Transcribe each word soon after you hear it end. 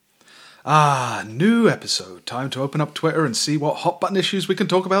New episode. Time to open up Twitter and see what hot button issues we can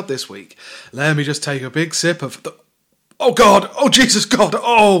talk about this week. Let me just take a big sip of the... Oh God! Oh Jesus God!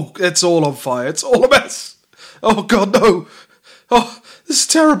 Oh, it's all on fire. It's all a mess. Oh God, no! Oh, this is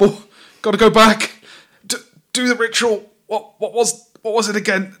terrible. Got to go back. Do the ritual. What was it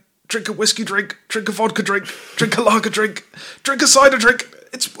again? Drink a whiskey drink. Drink a vodka drink. Drink a lager drink. Drink a cider drink.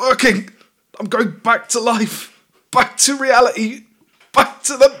 It's working. I'm going back to life. Back to reality. Back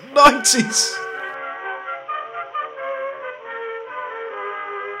to the 90s.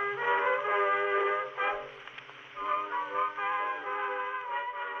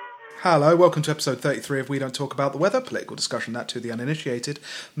 Hello, welcome to episode 33 of We Don't Talk About the Weather, political discussion that to the uninitiated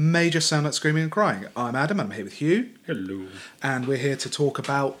may just sound like screaming and crying. I'm Adam, and I'm here with Hugh. Hello. And we're here to talk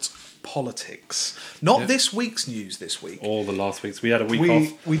about politics. Not this week's news this week. All the last weeks. We had a week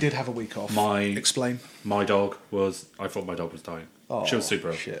off. We did have a week off. Explain. My dog was... I thought my dog was dying. Oh, she was super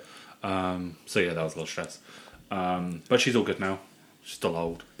ill. Shit. So yeah, that was a lot of stress. But she's all good now. She's still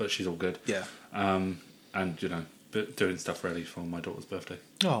old, but she's all good. Yeah. And, you know, doing stuff ready for my daughter's birthday.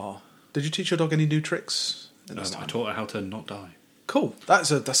 Oh. Did you teach your dog any new tricks? I taught her how to not die. Cool. That's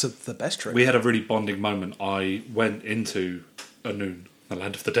the best trick. We had a really bonding moment. I went into Anun, the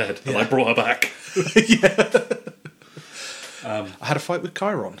land of the dead, and I brought her back. I had a fight with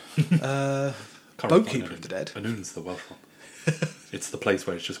Chiron, boatkeeper of the dead. Anun's the Welsh one. It's the place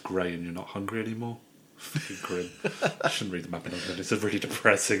where it's just grey and you're not hungry anymore. Fucking grim. I shouldn't read the map in England. It's a really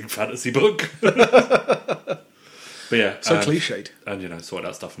depressing fantasy book. But yeah. So cliched. And, you know, sorted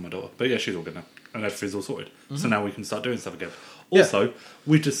out stuff for my daughter. But yeah, she's all good now. And everything's all sorted. Mm-hmm. So now we can start doing stuff again. Also,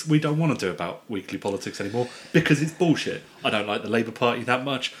 we don't want to do about weekly politics anymore because it's bullshit. I don't like the Labour Party that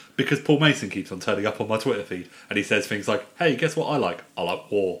much because Paul Mason keeps on turning up on my Twitter feed and he says things like, hey, guess what I like? I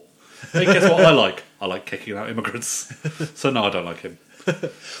like war. Hey, guess what I like? I like kicking out immigrants. So no, I don't like him.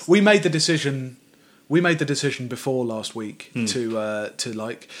 We made the decision before last week to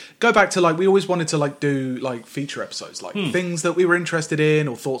like go back to like we always wanted to like do like feature episodes, like things that we were interested in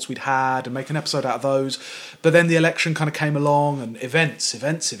or thoughts we'd had, and make an episode out of those. But then the election kind of came along, and events.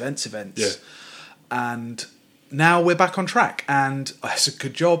 Yeah. And now we're back on track, and it's a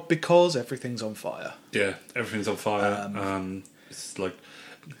good job because everything's on fire. Yeah, everything's on fire. It's like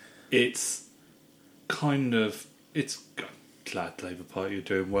it's glad Labour Party are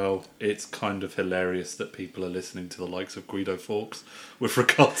doing well. It's kind of hilarious that people are listening to the likes of Guido Fawkes with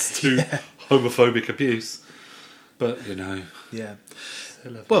regards to homophobic abuse. But, you know... Yeah.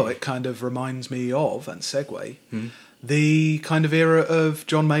 Well, it kind of reminds me of, and segue, the kind of era of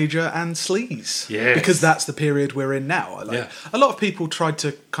John Major and Sleaze. Yes. Because that's the period we're in now. A lot of people tried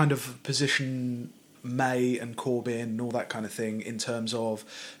to kind of position May and Corbyn and all that kind of thing in terms of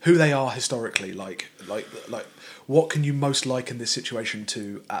who they are historically, like what can you most liken this situation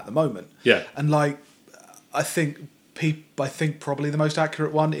to at the moment? Yeah, and like I think probably the most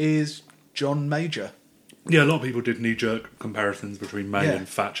accurate one is John Major. Yeah, a lot of people did knee-jerk comparisons between May and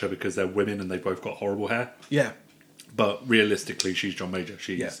Thatcher because they're women and they both got horrible hair. Yeah, but realistically, she's John Major.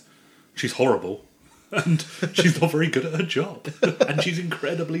 She's horrible, and she's not very good at her job, and she's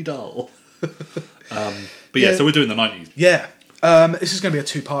incredibly dull. So we're doing the 90s. Yeah. This is going to be a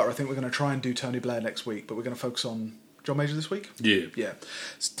two-parter. I think we're going to try and do Tony Blair next week, but we're going to focus on John Major this week. Yeah. Yeah.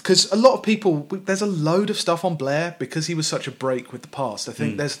 Because a lot of people... There's a load of stuff on Blair because he was such a break with the past. I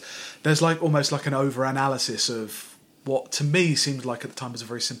think there's like almost like an over-analysis of what, to me, seemed like at the time was a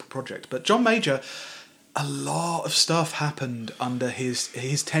very simple project. But John Major... A lot of stuff happened under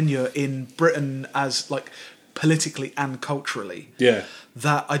his tenure in Britain as, like, politically and culturally. Yeah.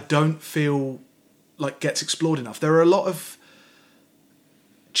 That I don't feel like gets explored enough. There are a lot of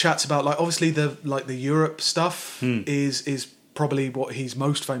chats about, like, obviously the Europe stuff is probably what he's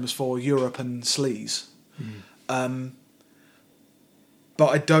most famous for, Europe and Sleaze. But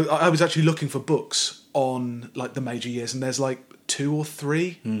I was actually looking for books on like the major years, and there's like 2 or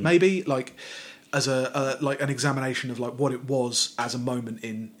 3 maybe, like as a like an examination of like what it was as a moment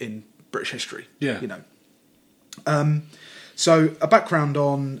in British history. Yeah. You know. So a background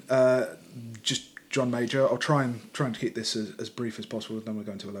on just John Major. I'll try and keep this as brief as possible. Then we'll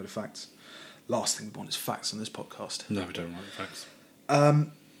go into a load of facts. Last thing we want is facts on this podcast. No, we don't want facts.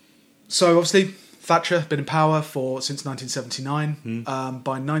 So obviously Thatcher been in power since 1979.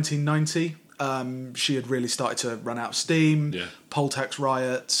 By 1990, she had really started to run out of steam. Yeah. Poll tax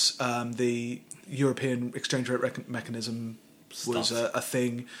riots. The European exchange rate mechanism was a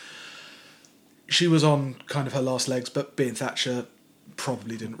thing. She was on kind of her last legs, but being Thatcher,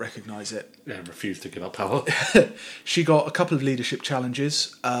 probably didn't recognise it. Yeah, refused to give up power. She got a couple of leadership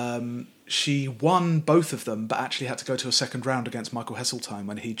challenges. She won both of them, but actually had to go to a second round against Michael Heseltine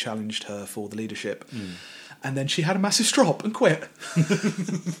when he challenged her for the leadership. And then she had a massive strop and quit.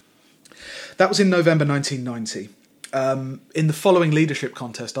 That was in November 1990. In the following leadership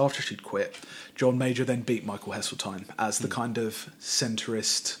contest after she'd quit, John Major then beat Michael Heseltine as the kind of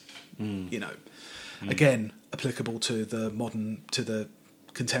centrist, again, applicable to the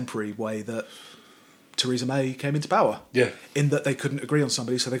contemporary way that Theresa May came into power. Yeah. In that they couldn't agree on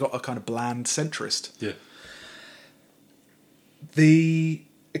somebody, so they got a kind of bland centrist. Yeah. The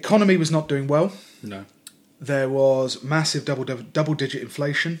economy was not doing well. No. There was massive double-digit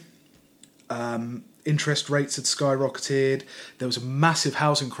inflation. Interest rates had skyrocketed. There was a massive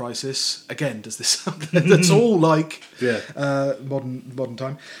housing crisis. Again, does this sound... That's all like modern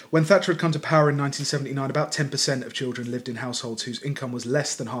time. When Thatcher had come to power in 1979, about 10% of children lived in households whose income was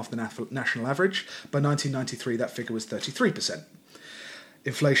less than half the national average. By 1993, that figure was 33%.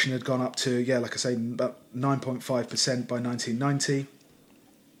 Inflation had gone up to, like I say, about 9.5% by 1990.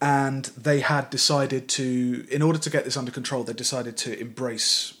 And they had decided to, in order to get this under control, they decided to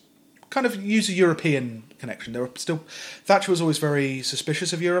embrace... kind of use a European connection. Thatcher was always very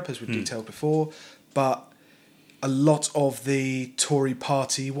suspicious of Europe, as we've detailed before, but a lot of the Tory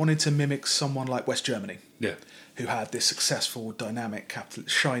party wanted to mimic someone like West Germany, who had this successful, dynamic,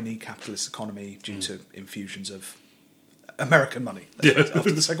 shiny capitalist economy due to infusions of American money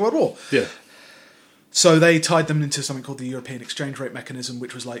after the Second World War. Yeah. So they tied them into something called the European exchange rate mechanism,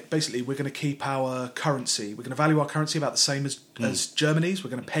 which was like, basically, we're going to keep our currency. We're going to value our currency about the same as Germany's. We're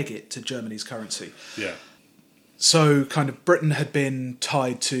going to peg it to Germany's currency. Yeah. So kind of Britain had been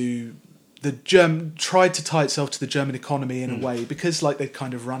tied to tried to tie itself to the German economy in a way, because like they'd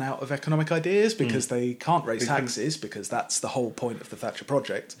kind of run out of economic ideas, because they can't raise taxes, because that's the whole point of the Thatcher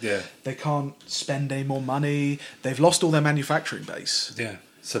project. Yeah. They can't spend any more money. They've lost all their manufacturing base. Yeah.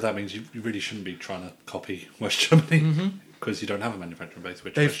 So that means you really shouldn't be trying to copy West Germany, because you don't have a manufacturing base,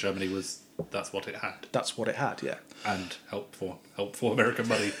 which West Germany was. That's what it had. That's what it had, yeah. And help for American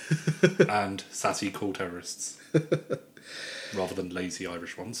money, and sassy cool terrorists, rather than lazy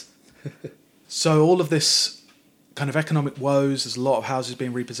Irish ones. So all of this kind of economic woes, there's a lot of houses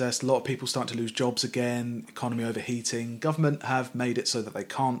being repossessed, a lot of people starting to lose jobs again, economy overheating. Government have made it so that they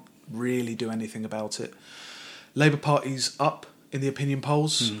can't really do anything about it. Labour Party's up in the opinion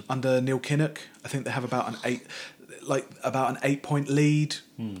polls under Neil Kinnock. I think they have about an 8-point lead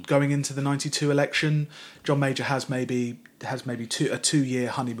going into the 92 election. John Major has maybe a 2-year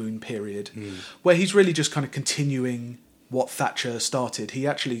honeymoon period where he's really just kind of continuing what Thatcher started. He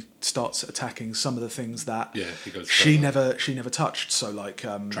actually starts attacking some of the things that she never touched. So like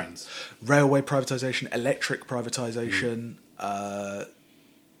trains, railway privatisation, electric privatisation,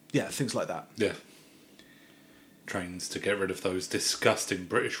 things like that. Yeah. Trains to get rid of those disgusting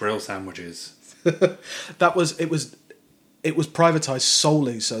British rail sandwiches. It was privatised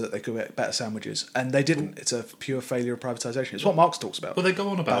solely so that they could get better sandwiches, and they didn't. It's a pure failure of privatisation. It's what Marx talks about. Well, they go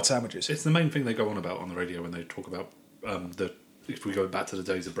on about bad sandwiches. It's the main thing they go on about on the radio when they talk about if we go back to the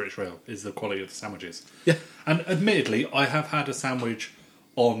days of British Rail, is the quality of the sandwiches. Yeah, and admittedly, I have had a sandwich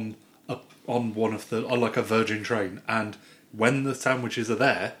on one of the like a Virgin train, and when the sandwiches are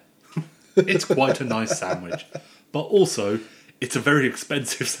there, it's quite a nice sandwich. But also, it's a very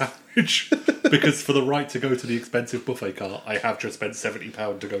expensive sandwich, because for the right to go to the expensive buffet cart, I have just spent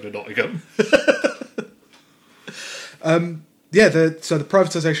 £70 to go to Nottingham. So the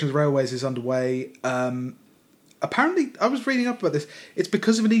privatisation of the railways is underway. Apparently, I was reading up about this. It's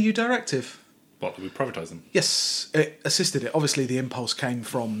because of an EU directive. What, did we privatise them? Yes, it assisted it. Obviously, the impulse came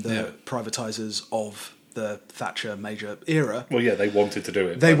from the privatisers of the Thatcher Major era. Well, yeah, they wanted to do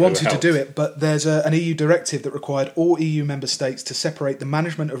it. They wanted to do it, but there's an EU directive that required all EU member states to separate the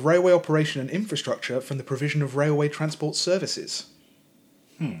management of railway operation and infrastructure from the provision of railway transport services.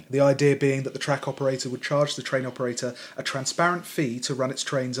 The idea being that the track operator would charge the train operator a transparent fee to run its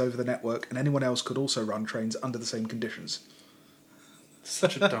trains over the network, and anyone else could also run trains under the same conditions.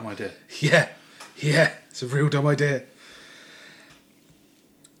 Such a dumb idea. Yeah, it's a real dumb idea.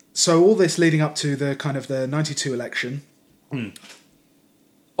 So all this leading up to the kind of the 92 election,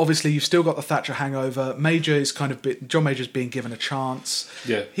 obviously you've still got the Thatcher hangover. John Major's being given a chance.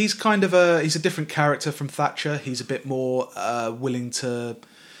 Yeah. He's he's a different character from Thatcher. He's a bit more willing to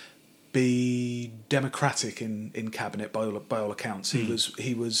be democratic in cabinet by all accounts.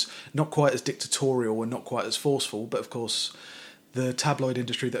 He was not quite as dictatorial and not quite as forceful, but of course the tabloid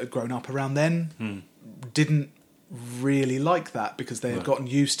industry that had grown up around then didn't really like that, because they had gotten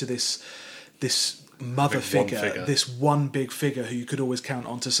used to this mother One figure, this one big figure who you could always count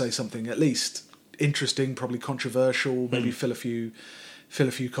on to say something at least interesting, probably controversial, maybe fill a few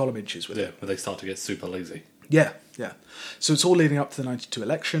column inches with it. Yeah, where they start to get super lazy. Yeah. So it's all leading up to the 92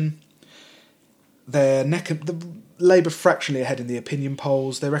 election. The Labour fractionally ahead in the opinion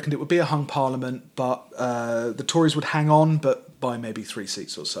polls. They reckoned it would be a hung parliament, but the Tories would hang on, but by maybe 3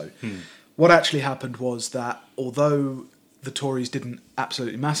 seats or so. What actually happened was that although the Tories didn't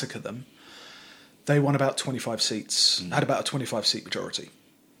absolutely massacre them, they won about 25 seats, had about a 25-seat majority.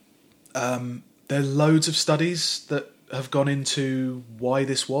 There are loads of studies that have gone into why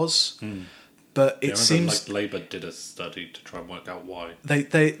this was. But it seems Labour did a study to try and work out why.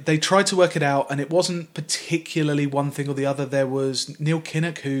 They tried to work it out, and it wasn't particularly one thing or the other. There was Neil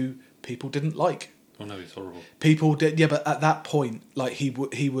Kinnock, who people didn't like. Oh no, he's horrible. People did, yeah, but at that point, like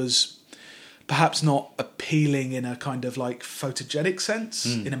he was perhaps not appealing in a kind of like photogenic sense,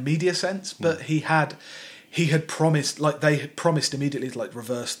 in a media sense, but he had promised, like they had promised immediately to like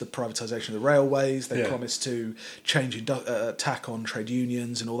reverse the privatisation of the railways. They promised to change attack on trade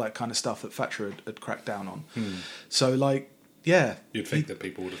unions and all that kind of stuff that Thatcher had cracked down on. So like, yeah. You'd think that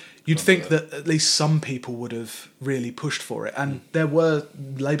people would have... You'd think that at least some people would have really pushed for it. And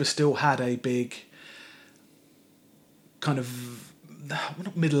Labour still had a big kind of...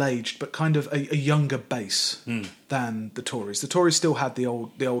 not middle-aged, but kind of a younger base than the Tories. The Tories still had the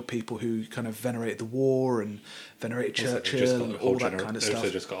old people who kind of venerated the war and venerated Churchill and all that kind of stuff. They've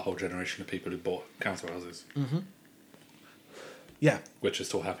also just got a whole generation of people who bought council houses. Yeah. Which are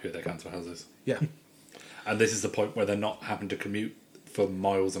still happy with their council houses. Yeah. And this is the point where they're not having to commute for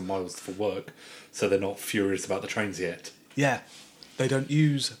miles and miles for work, so they're not furious about the trains yet. Yeah. They don't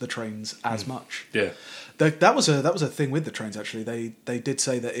use the trains as much. Yeah. That was a thing with the trains, actually. They did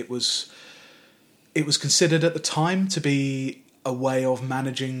say that it was considered at the time to be a way of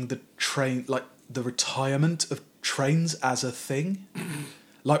managing the train, like the retirement of trains as a thing.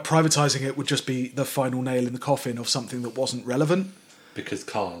 Like privatising it would just be the final nail in the coffin of something that wasn't relevant. Because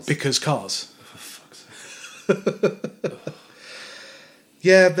cars. For fuck's sake.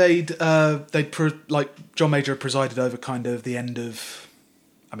 Yeah, like John Major presided over kind of the end of.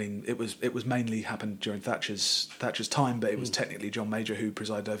 I mean, it was mainly happened during Thatcher's time, but it was technically John Major who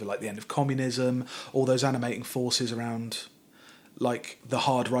presided over like the end of communism, all those animating forces around, like the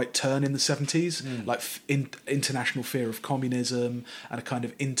hard right turn in the 70s, like international fear of communism and a kind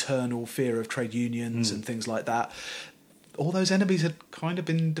of internal fear of trade unions and things like that. All those enemies had kind of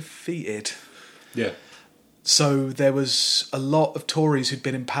been defeated. Yeah. So there was a lot of Tories who'd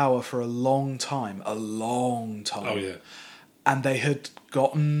been in power for a long time. Oh, yeah. And they had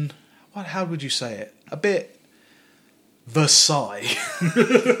gotten, how would you say it? A bit Versailles.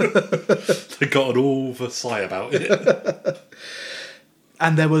 They got an all Versailles about it.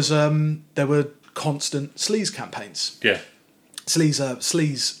 And there were constant sleaze campaigns. Yeah.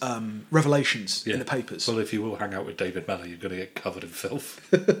 Sleaze revelations in the papers. Well, if you will hang out with David Mellor, you're going to get covered in filth.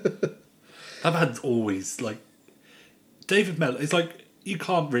 That man's always, like... David Mellor, it's like, you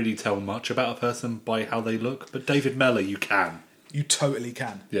can't really tell much about a person by how they look, but David Mellor, you can. You totally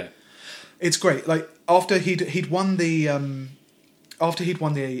can. Yeah. It's great. Like, after he'd won the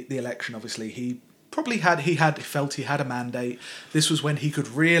election, obviously, he probably felt he had a mandate. This was when he could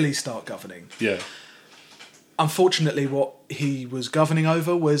really start governing. Yeah. Unfortunately, what he was governing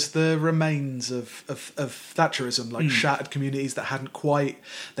over was the remains of Thatcherism, like shattered communities that hadn't quite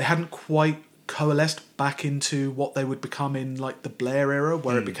coalesced back into what they would become in like the Blair era,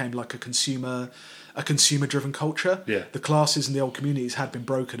 where it became like a consumer-driven culture. Yeah. The classes in the old communities had been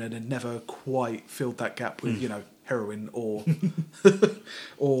broken and had never quite filled that gap with heroin or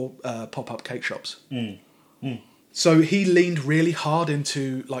pop-up cake shops. So he leaned really hard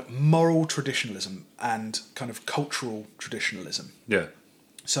into like moral traditionalism and kind of cultural traditionalism. Yeah.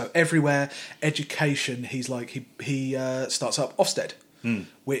 So everywhere, education, he's like he starts up Ofsted,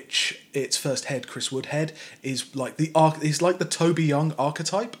 which its first head, Chris Woodhead, is like he's like the Toby Young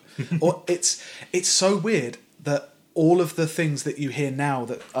archetype. Or it's so weird that all of the things that you hear now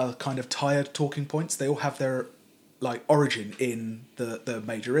that are kind of tired talking points, they all have their like origin in the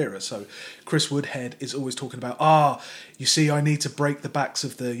major era. So Chris Woodhead is always talking about, you see, I need to break the backs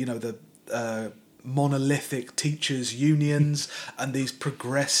of the monolithic teachers unions and these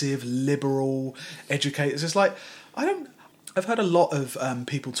progressive liberal educators. It's like, I've heard a lot of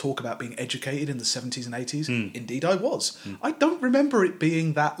people talk about being educated in the 70s and 80s. Indeed I was. I don't remember it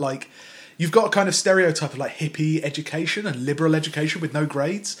being that like, you've got a kind of stereotype of like hippie education and liberal education with no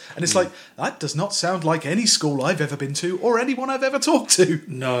grades. And it's like, that does not sound like any school I've ever been to or anyone I've ever talked to.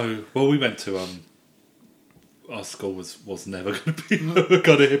 No. Well, we went to our school was never going to be a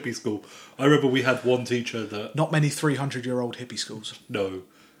kind of hippie school. I remember we had one teacher that... Not many 300-year-old hippie schools. No.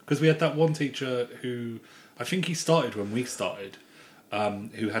 Because we had that one teacher who... I think he started when we started,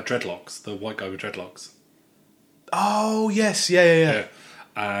 who had dreadlocks, the white guy with dreadlocks. Oh, yes. Yeah.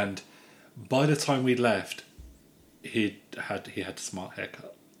 And by the time we left, he had a smart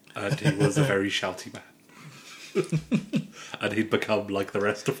haircut. And he was a very shouty man. And he'd become like the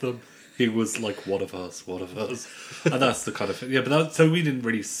rest of them. He was like, one of us. And that's the kind of thing. Yeah, but so we didn't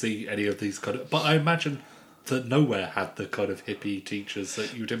really see any of these kind of... But I imagine that nowhere had the kind of hippie teachers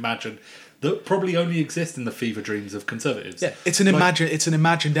that you'd imagine that probably only exist in the fever dreams of conservatives. Yeah, it's an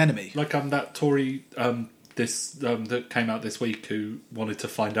imagined enemy. Like that Tory that came out this week who wanted to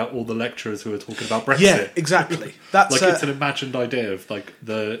find out all the lecturers who were talking about Brexit. Yeah, exactly. That's like it's an imagined idea of like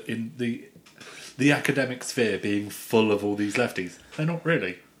the academic sphere being full of all these lefties. They're not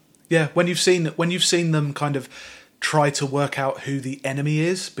really. Yeah, when you've seen them kind of try to work out who the enemy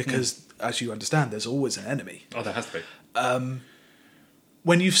is, because as you understand, there's always an enemy. Oh, there has to be.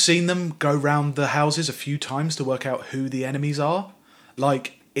 When you've seen them go round the houses a few times to work out who the enemies are,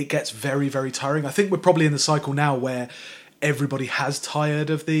 like, it gets very, very tiring. I think we're probably in the cycle now where everybody has tired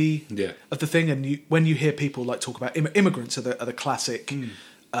of the thing, and when you hear people like talk about immigrants are the classic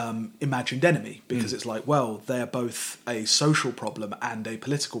imagined enemy, because it's like, well, they're both a social problem and a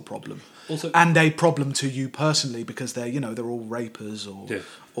political problem, also, and a problem to you personally because they're all rapers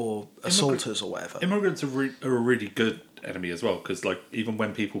or assaulters or whatever. Immigrants are a really good enemy as well, because like even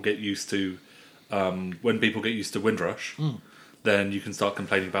when people get used to Windrush, then you can start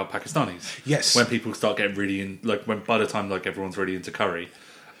complaining about Pakistanis. Yes. When people start getting really by the time like everyone's really into curry,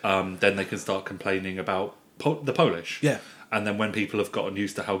 then they can start complaining about the Polish. Yeah. And then when people have gotten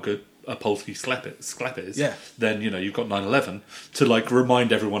used to how good a Polski sklep is, then you've got 9/11 to like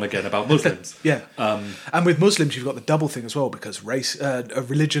remind everyone again about Muslims. And with Muslims, you've got the double thing as well, because race, a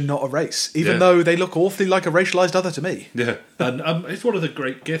religion, not a race. Even though they look awfully like a racialised other to me. Yeah, and it's one of the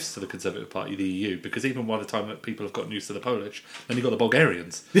great gifts to the Conservative Party, the EU, because even by the time that people have gotten used to the Polish, then you've got the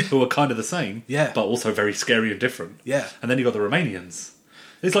Bulgarians, who are kind of the same, but also very scary and different. Yeah, and then you've got the Romanians.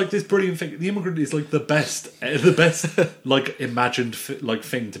 It's like this brilliant thing. The immigrant is like the best like imagined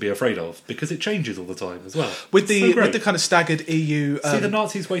thing to be afraid of, because it changes all the time as well. With the kind of staggered EU. See, the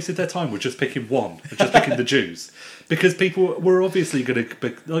Nazis wasted their time with just picking the Jews, because people were obviously going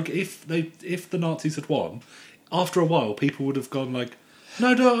to like if the Nazis had won, after a while people would have gone like, no,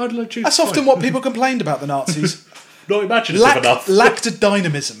 I'd like Jews. That's often what people complained about the Nazis. Not imaginative enough. Lacked a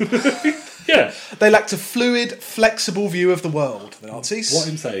dynamism. Yeah. They lacked a fluid, flexible view of the world, the Nazis. What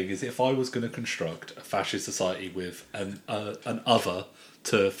I'm saying is, if I was going to construct a fascist society with an other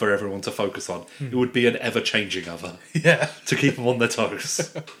for everyone to focus on, it would be an ever-changing other. Yeah. To keep them on their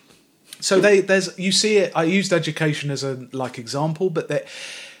toes. So you see it, I used education as a example, but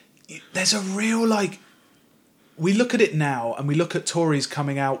there's a real we look at it now and we look at Tories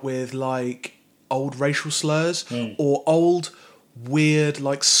coming out with old racial slurs or old weird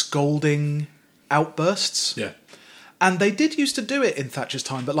scolding outbursts, and they did used to do it in Thatcher's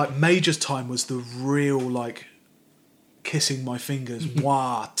time, but Major's time was the real kissing my fingers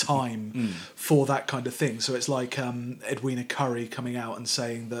time for that kind of thing. So it's Edwina Curry coming out and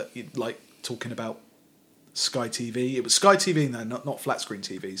saying that talking about Sky TV, it was Sky TV though, not flat screen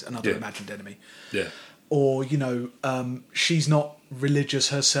TVs, another imagined enemy, or she's not religious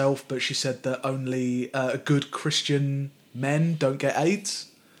herself, but she said that only good Christian men don't get AIDS.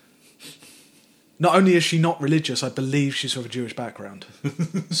 Not only is she not religious, I believe she's of a Jewish background.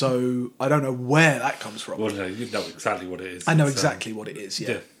 So I don't know where that comes from. Well, no, you know exactly what it is. I know exactly what it is,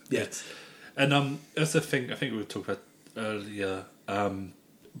 yeah. And that's the thing I think we talked about earlier.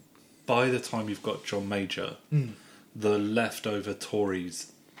 By the time you've got John Major, the leftover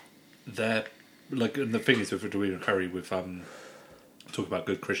Tories, they're and the thing is with Edwina Curry, with talk about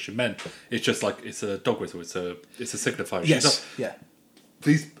good Christian men, it's just it's a dog whistle, it's a signifier. Yes,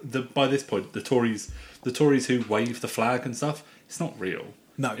 by this point, the Tories who wave the flag and stuff, it's not real.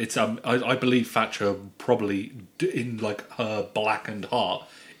 No, it's I believe Thatcher probably in her blackened heart,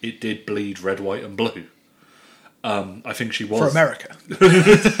 it did bleed red, white, and blue. I think she was for America.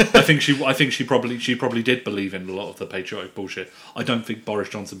 I think she probably did believe in a lot of the patriotic bullshit. I don't think Boris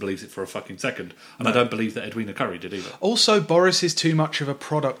Johnson believes it for a fucking second, and I don't believe that Edwina Curry did either. Also, Boris is too much of a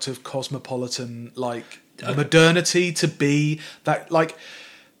product of cosmopolitan modernity to be that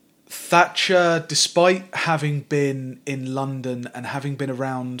Thatcher, despite having been in London and having been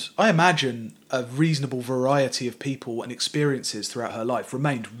around, I imagine, a reasonable variety of people and experiences throughout her life,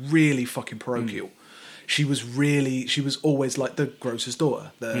 remained really fucking parochial. she was always like the grocer's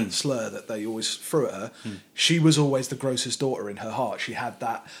daughter, the slur that they always threw at her. She was always the grocer's daughter in her heart. She had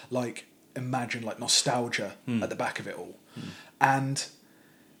that, like, imagine, like, nostalgia at the back of it all. And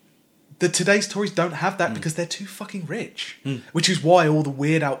the today's Tories don't have that because they're too fucking rich. Which is why all the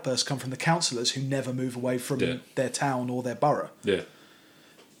weird outbursts come from the councillors who never move away from their town or their borough. Yeah.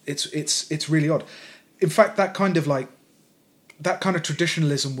 It's really odd. In fact, that kind of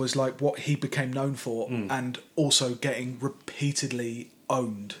traditionalism was like what he became known for, and also getting repeatedly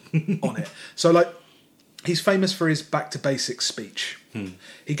owned on it. So, like, he's famous for his back to basics speech.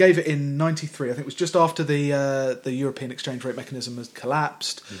 He gave it in '93. I think it was just after the European exchange rate mechanism has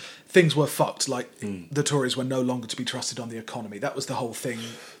collapsed. Things were fucked. Like, the Tories were no longer to be trusted on the economy. That was the whole thing.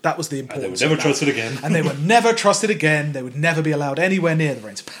 That was the importance. And they were never trusted again. And they were never trusted again. They would never be allowed anywhere near the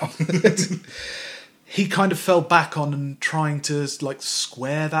reins of power. He kind of fell back on trying to, like,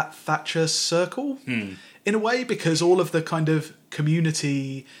 square that Thatcher circle in a way, because all of the kind of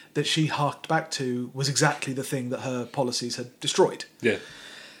community that she harked back to was exactly the thing that her policies had destroyed. Yeah.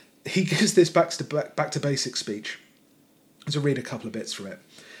 He gives this back to basics speech. I'll read a couple of bits from it.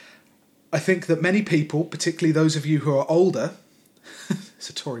 I think that many people, particularly those of you who are older, it's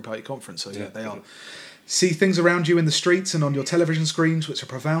a Tory party conference, so yeah, they are, see things around you in the streets and on your television screens which are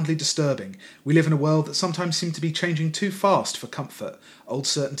profoundly disturbing. We live in a world that sometimes seems to be changing too fast for comfort. Old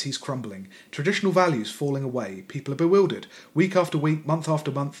certainties crumbling. Traditional values falling away. People are bewildered. Week after week, month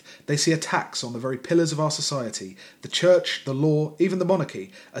after month, they see attacks on the very pillars of our society. The church, the law, even the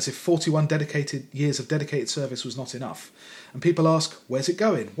monarchy, as if 41 years of dedicated service was not enough. And people ask, where's it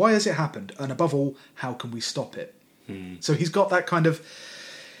going? Why has it happened? And above all, how can we stop it? So he's got that kind of...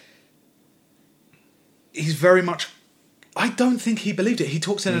 He's very much... I don't think he believed it. He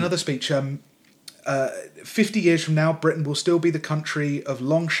talks in another speech, 50 years from now, Britain will still be the country of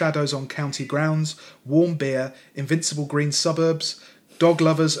long shadows on county grounds, warm beer, invincible green suburbs, dog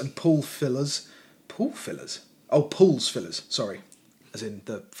lovers and pool fillers. Pool fillers? Oh, pools fillers, sorry. As in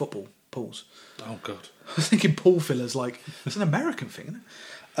the football pools. Oh, God. I was thinking pool fillers, like, it's an American thing, isn't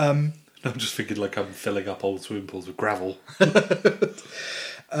it? I'm just thinking like I'm filling up old swimming pools with gravel.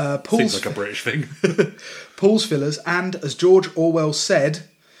 Seems like a British thing. Pools fillers, and, as George Orwell said,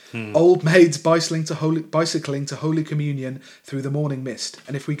 old maids bicycling to Holy Communion through the morning mist.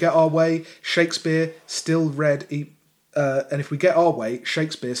 And if we get our way, Shakespeare still read...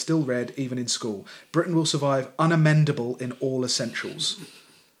 Shakespeare still read even in school. Britain will survive unamendable in all essentials.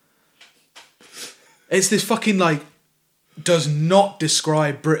 It's this fucking, like, does not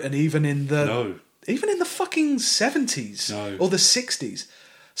describe Britain even in the fucking 70s or the 60s.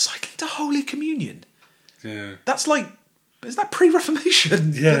 Cycling to Holy Communion. Yeah. That's like, is that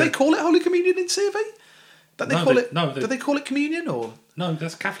pre-Reformation? Yeah. Do they call it Holy Communion in C of E? Do they call it communion or? No,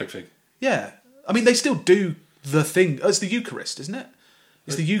 that's a Catholic thing. Yeah. I mean, they still do the thing. Oh, it's the Eucharist, isn't it?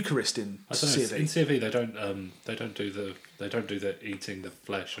 It's the Eucharist in C of E. In C of E, they don't do the eating the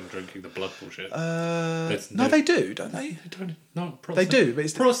flesh and drinking the blood bullshit. No, they do, don't they? They do,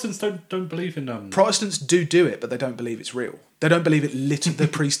 but Protestants don't believe in. Protestants do it, but they don't believe it's real. They don't believe it. The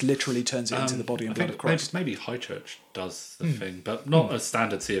priest literally turns it into the body and blood of Christ. Maybe High Church does the thing, but not a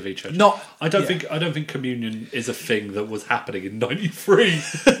standard C of E church. I don't think communion is a thing that was happening in '93.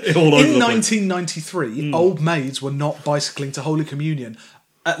 In 1993, old maids were not bicycling to Holy Communion.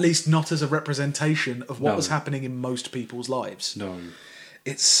 At least not as a representation of what was happening in most people's lives. No.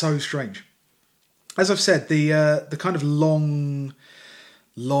 It's so strange. As I've said, the kind of long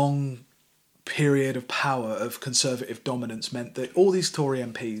period of power of Conservative dominance meant that all these Tory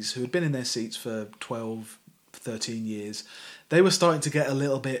MPs who had been in their seats for 12, 13 years, they were starting to get a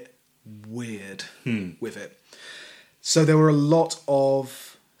little bit weird with it. So there were a lot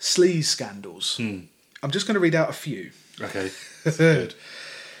of sleaze scandals. I'm just going to read out a few. Okay, that's good.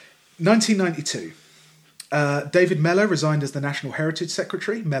 1992. David Mellor resigned as the National Heritage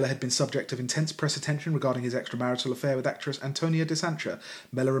Secretary. Mellor had been subject of intense press attention regarding his extramarital affair with actress Antonia De Sancha.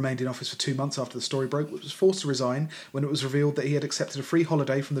 Mellor remained in office for 2 months after the story broke, but was forced to resign when it was revealed that he had accepted a free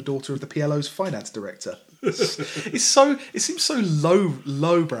holiday from the daughter of the PLO's finance director. It seems so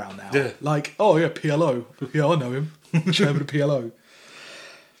lowbrow now. Yeah. Like, oh yeah, PLO. Yeah, I know him. Chairman of PLO.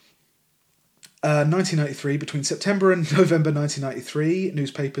 1993, between September and November 1993,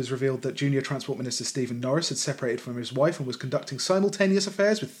 newspapers revealed that Junior Transport Minister Stephen Norris had separated from his wife and was conducting simultaneous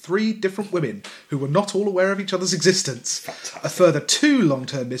affairs with 3 different women who were not all aware of each other's existence. Fantastic. A further 2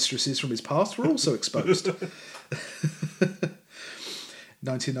 long-term mistresses from his past were also exposed.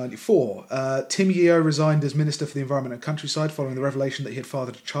 1994. Tim Yeo resigned as Minister for the Environment and Countryside following the revelation that he had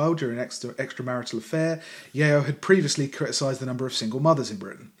fathered a child during an extramarital affair. Yeo had previously criticised the number of single mothers in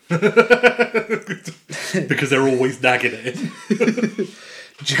Britain. Because they're always nagging at him.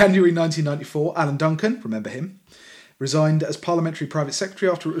 January 1994, Alan Duncan, remember him, resigned as Parliamentary Private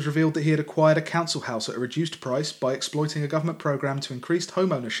Secretary after it was revealed that he had acquired a council house at a reduced price by exploiting a government programme to increase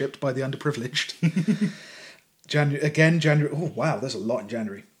home ownership by the underprivileged. January. Oh, wow, there's a lot in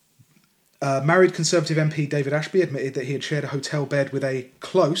January. Married Conservative MP David Ashby admitted that he had shared a hotel bed with a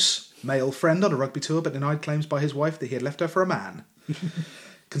close male friend on a rugby tour, but denied claims by his wife that he had left her for a man.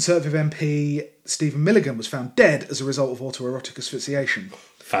 Conservative MP Stephen Milligan was found dead as a result of autoerotic asphyxiation.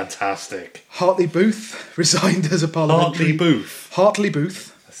 Fantastic. Hartley Booth resigned as a parliamentary... Hartley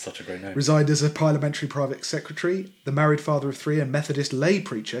Booth. Such a great name. Resigned as a parliamentary private secretary. The married father of three and Methodist lay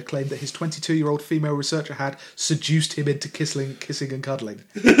preacher claimed that his 22-year-old female researcher had seduced him into kissing and cuddling.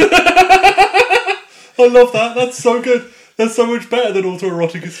 I love that. That's so good. That's so much better than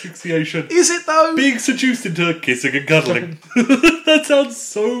autoerotic asphyxiation. Is it though? Being seduced into kissing and cuddling. That sounds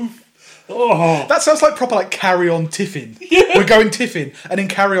so... Oh. That sounds like proper Carry On tiffin. Yeah. We're going tiffin, and in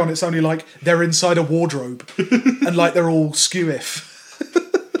Carry On it's only they're inside a wardrobe and they're all skew-if.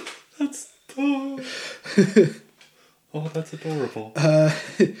 That's adorable.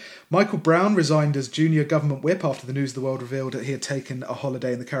 Michael Brown resigned as junior government whip after the News of the World revealed that he had taken a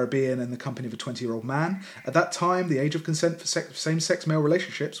holiday in the Caribbean in the company of a 20-year-old man. At that time, the age of consent for same-sex male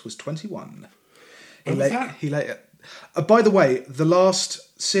relationships was 21. He later. By the way, the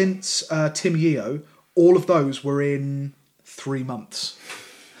last since Tim Yeo, all of those were in 3 months.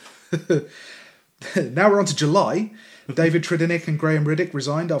 Now we're on to July. David Tredinnick and Graham Riddick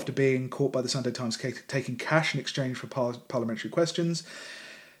resigned after being caught by the Sunday Times taking cash in exchange for parliamentary questions.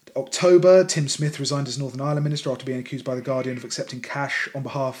 October, Tim Smith resigned as Northern Ireland Minister after being accused by The Guardian of accepting cash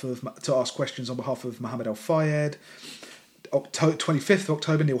to ask questions on behalf of Mohammed El-Fayed. 25th of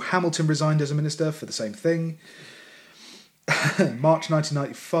October, Neil Hamilton resigned as a minister for the same thing. March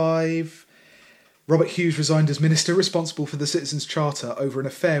 1995... Robert Hughes resigned as minister responsible for the Citizens' Charter over an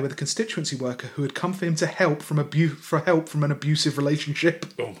affair with a constituency worker who had come for him for help from an abusive relationship.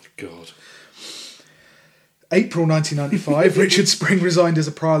 Oh my God. April 1995, Richard Spring resigned as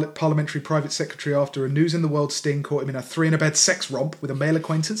a parliamentary private secretary after a News in the World sting caught him in a 3-in-a-bed sex romp with a male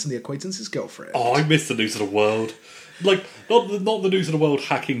acquaintance and the acquaintance's girlfriend. Oh, I miss the News of the World. Not the News of the World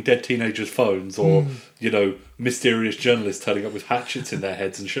hacking dead teenagers' phones or, mysterious journalists turning up with hatchets in their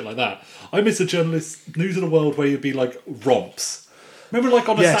heads and shit like that. I miss the News of the World where you'd be romps. Remember,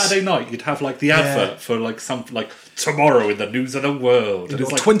 on a Saturday night, you'd have, the advert for, something tomorrow in the News of the World. And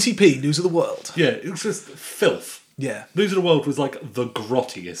it's 20p News of the World. Yeah, it was just filth. Yeah. News of the World was, the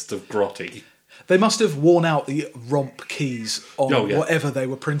grottiest of grotty. They must have worn out the Romp keys on whatever they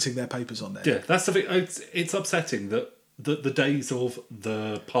were printing their papers on there. Yeah, that's the thing. It's upsetting that the days of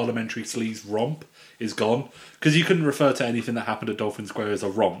the parliamentary sleaze romp is gone. Because you couldn't refer to anything that happened at Dolphin Square as a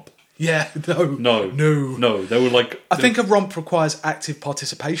romp. Yeah, no. They were I think a romp requires active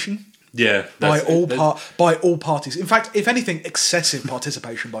participation. Yeah. By all parties. In fact, if anything, excessive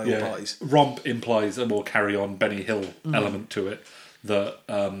participation by all parties. Romp implies a more carry-on Benny Hill element to it.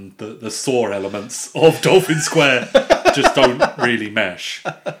 The sore elements of Dolphin Square just don't really mesh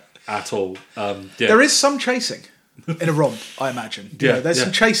at all. There is some chasing in a romp, I imagine. There's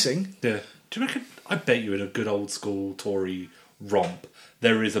some chasing. Yeah. Do you reckon? I bet you in a good old school Tory romp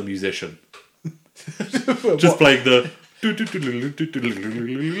there is a musician just playing the. It's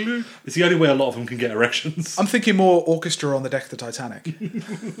the only way a lot of them can get erections. I'm thinking more orchestra on the deck of the Titanic.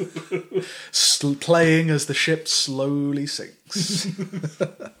 Playing as the ship slowly sinks.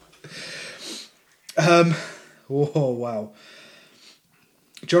 Oh, wow.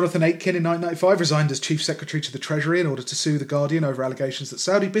 Jonathan Aitken in 1995 resigned as Chief Secretary to the Treasury in order to sue The Guardian over allegations that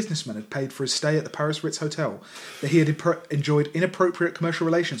Saudi businessmen had paid for his stay at the Paris Ritz Hotel, that he had enjoyed inappropriate commercial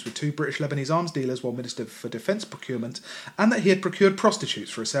relations with 2 British Lebanese arms dealers while Minister for Defence Procurement, and that he had procured prostitutes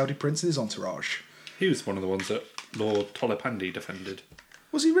for a Saudi prince and his entourage. He was one of the ones that Lord Tolipandi defended.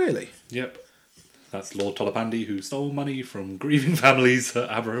 Was he really? Yep. That's Lord Tolipandi who stole money from grieving families at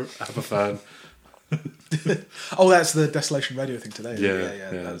Aberfan. Oh, that's the Desolation Radio thing today.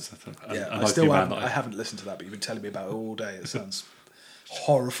 Yeah. I haven't listened to that, but you've been telling me about it all day. It sounds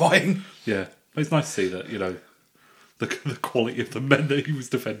horrifying. Yeah, but it's nice to see that the quality of the men that he was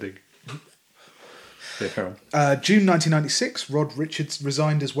defending. Yeah, carry on. June 1996, Rod Richards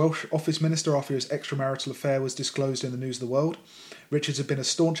resigned as Welsh Office Minister after his extramarital affair was disclosed in the News of the World. Richards had been a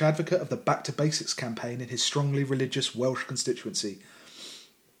staunch advocate of the Back to Basics campaign in his strongly religious Welsh constituency.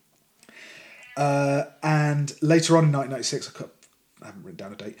 And later on in 1996, I haven't written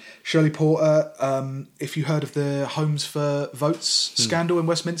down a date. Shirley Porter, if you heard of the Homes for Votes scandal in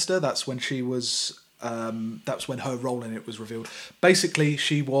Westminster, that's when she was... that's when her role in it was revealed. Basically,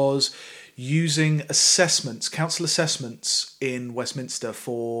 she was using council assessments in Westminster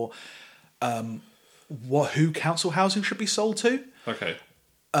for who council housing should be sold to. Okay.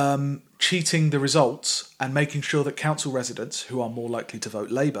 Cheating the results and making sure that council residents who are more likely to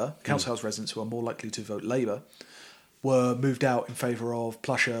vote Labour, council house residents who are more likely to vote Labour, were moved out in favour of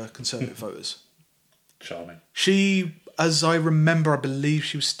plusher Conservative voters. Charming. She, as I remember, I believe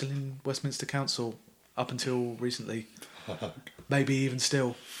she was still in Westminster Council up until recently. Maybe even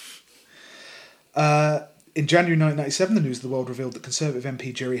still. In January 1997, the News of the World revealed that Conservative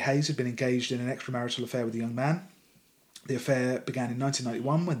MP Jerry Hayes had been engaged in an extramarital affair with a young man. The affair began in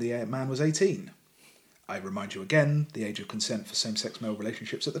 1991 when the man was 18. I remind you again, the age of consent for same-sex male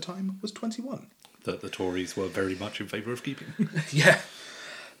relationships at the time was 21. That the Tories were very much in favour of keeping. Yeah.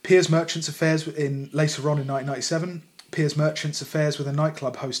 Piers Merchant's affairs later on in 1997. Piers Merchant's affairs with a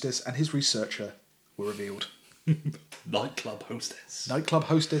nightclub hostess and his researcher were revealed. Nightclub hostess. Nightclub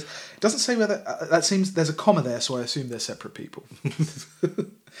hostess. It doesn't say whether... that seems... There's a comma there, so I assume they're separate people.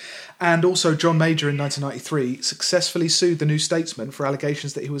 And also, John Major in 1993 successfully sued the New Statesman for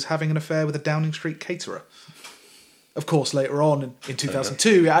allegations that he was having an affair with a Downing Street caterer. Of course, later on, in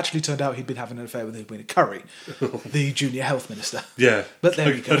 2002, it actually turned out he'd been having an affair with Edwina Curry, the junior health minister. Yeah. But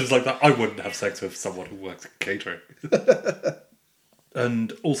there you go. It's like that. I wouldn't have sex with someone who works at catering.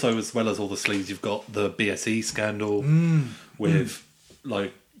 And also, as well as all the sleaze, you've got the BSE scandal with,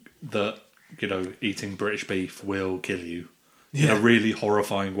 eating British beef will kill you in a really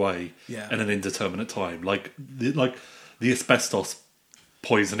horrifying way in an indeterminate time. Like the asbestos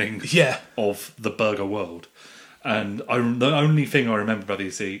poisoning of the burger world. And the only thing I remember about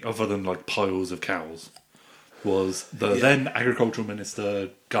BSE, other than like piles of cows, was the then Agricultural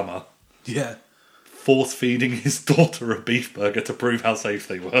Minister Gummer force-feeding his daughter a beef burger to prove how safe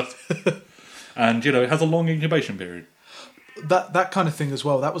they were. And, it has a long incubation period. That kind of thing as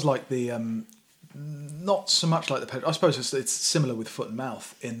well, that was like the... not so much like the... I suppose it's similar with foot and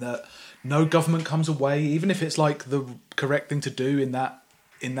mouth, in that no government comes away, even if it's like the correct thing to do in that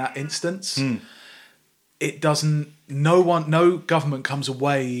instance... It doesn't... No government comes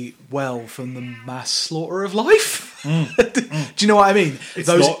away well from the mass slaughter of life. Do you know what I mean?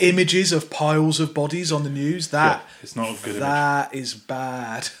 Those images of piles of bodies on the news, it's not a good image. That is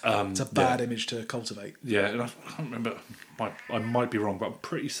bad. It's a bad image to cultivate. Yeah, and I can't remember... I might be wrong, but I'm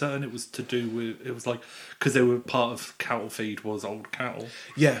pretty certain it was to do with... It was like... Because they were part of cattle feed was old cattle.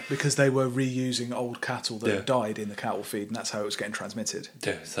 Yeah, because they were reusing old cattle that had died in the cattle feed, and that's how it was getting transmitted.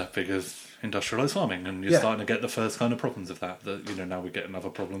 Yeah, it's that big of industrialised farming, and you're starting to get the first kind of problems of that now we're getting other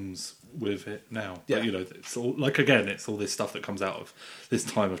problems with it now. Yeah. But, it's all... Like, again, it's all this stuff that comes out of this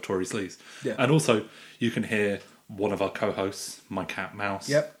time of Tory sleaze. Yeah. And also, you can hear one of our co-hosts, my cat Mouse...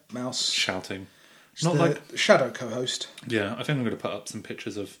 Yep, Mouse. Shouting... It's not the shadow co-host. Yeah, I think I'm going to put up some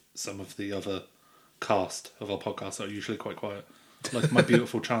pictures of some of the other cast of our podcast that are usually quite quiet. Like my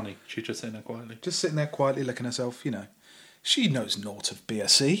beautiful Chani. She's just sitting there quietly. Just sitting there quietly licking herself, She knows naught of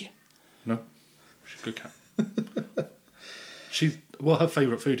BSE. No, she's a good cat. Her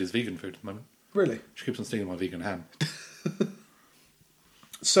favourite food is vegan food at the moment. Really? She keeps on stealing my vegan ham.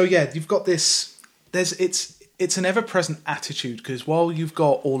 So you've got this... It's an ever-present attitude, because while you've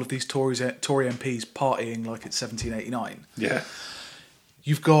got all of these Tory MPs partying like it's 1789,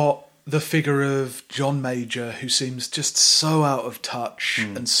 you've got the figure of John Major, who seems just so out of touch,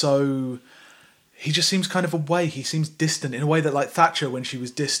 and so... He just seems kind of away. He seems distant in a way that, like Thatcher, when she was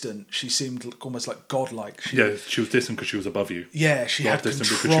distant, she seemed almost like godlike. She was distant because she was above you. Yeah, she had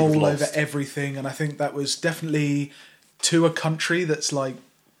control over everything, and I think that was definitely, to a country that's like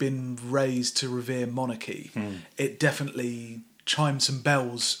been raised to revere monarchy, it definitely chimed some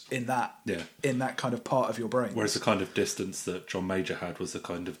bells in that kind of part of your brain. Whereas the kind of distance that John Major had was the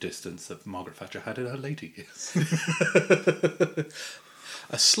kind of distance that Margaret Thatcher had in her later years.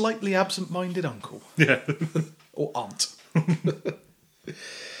 A slightly absent-minded uncle. Yeah. Or aunt.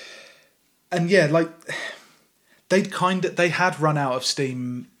 And they had run out of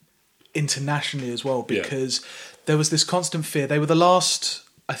steam internationally as well, because there was this constant fear. They were the last...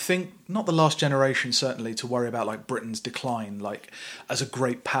 I think, not the last generation, certainly, to worry about like Britain's decline, like as a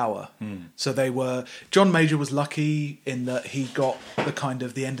great power. So John Major was lucky in that he got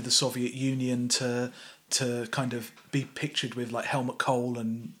the end of the Soviet Union to kind of be pictured with like Helmut Kohl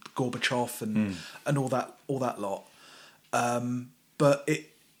and Gorbachev and all that lot. But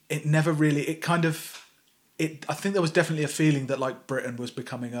it never really, I think there was definitely a feeling that like Britain was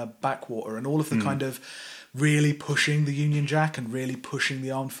becoming a backwater, and all of the kind of really pushing the Union Jack and really pushing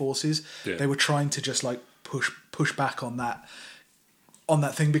the armed forces. Yeah. They were trying to just like push back on that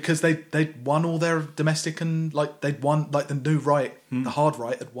thing, because they'd won all their domestic, and like they'd won, like the new right, the hard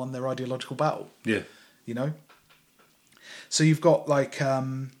right had won their ideological battle. Yeah. You know? So you've got like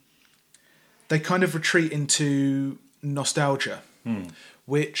they kind of retreat into nostalgia,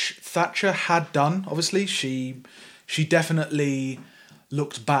 which Thatcher had done. Obviously, she definitely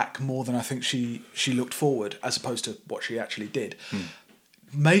looked back more than I think she looked forward, as opposed to what she actually did.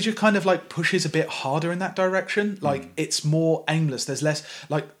 Major kind of like pushes a bit harder in that direction. Like it's more aimless. There's less,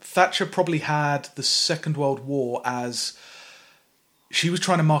 like Thatcher probably had the Second World War as, she was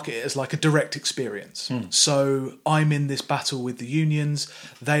trying to market it as like a direct experience. So I'm in this battle with the Unions.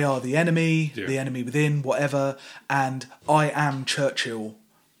 They are the enemy, the enemy within, whatever. And I am Churchill.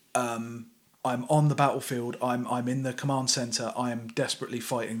 I'm on the battlefield. I'm in the command centre. I'm desperately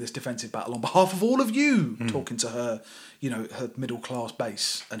fighting this defensive battle on behalf of all of you. Talking to her, you know, her middle class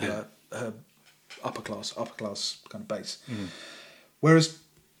base and her upper class kind of base. Whereas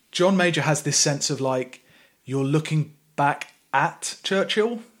John Major has this sense of like, you're looking back at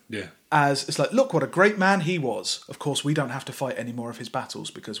Churchill. Yeah. As it's like, look what a great man he was. Of course, we don't have to fight any more of his battles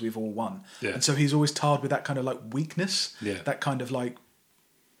because we've all won. Yeah. And so he's always tarred with that kind of like weakness. Yeah. That kind of like,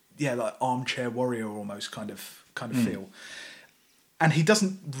 like armchair warrior almost kind of feel. And he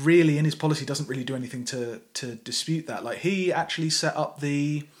doesn't really, in his policy, doesn't really do anything to dispute that. Like he actually set up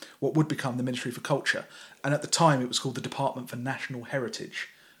what would become the Ministry for Culture. And at the time it was called the Department for National Heritage,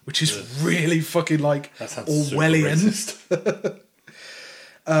 which is really fucking like Orwellian.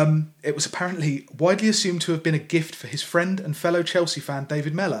 It was apparently widely assumed to have been a gift for his friend and fellow Chelsea fan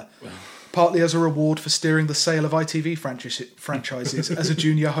David Mellor. Partly as a reward for steering the sale of ITV franchises as a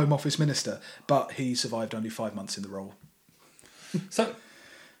junior Home Office minister, but he survived only 5 months in the role. So,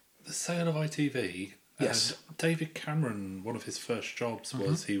 the sale of ITV. Yes. David Cameron, one of his first jobs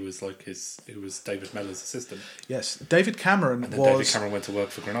was he was David Mellor's assistant. Yes, David Cameron David Cameron went to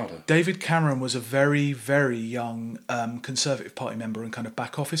work for Granada. David Cameron was a very, very young Conservative Party member and kind of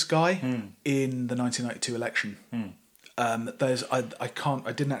back office guy in the 1992 election.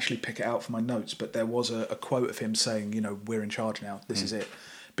 I didn't actually pick it out for my notes, but there was a quote of him saying, you know, we're in charge now, this is it.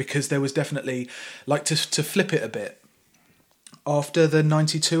 Because there was definitely, like, to flip it a bit, after the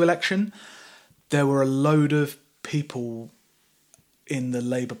 92 election, there were a load of people in the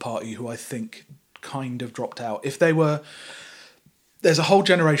Labour Party who I think kind of dropped out. There's a whole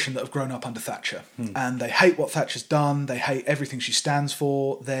generation that have grown up under Thatcher, and they hate what Thatcher's done. They hate everything she stands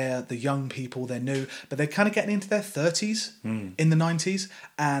for. They're the young people, they're new, but they're kind of getting into their 30s in the 90s.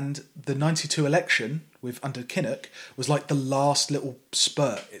 And the 92 election under Kinnock was like the last little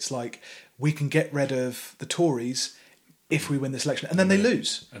spurt. It's like, we can get rid of the Tories if we win this election, and then they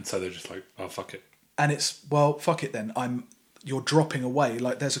lose. And so they're just like, oh, fuck it. And it's, well, fuck it then. You're dropping away.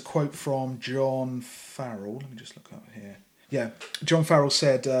 Like, there's a quote from John Farrell. Let me just look up here. Yeah, John Farrell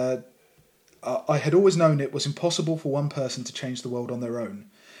said, I had always known it was impossible for one person to change the world on their own,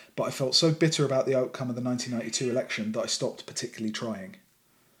 but I felt so bitter about the outcome of the 1992 election that I stopped particularly trying.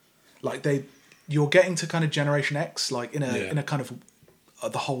 Like, you're getting to kind of Generation X, like in a kind of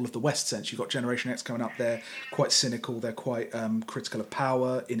the whole of the West sense. You've got Generation X coming up. They're quite cynical. They're quite critical of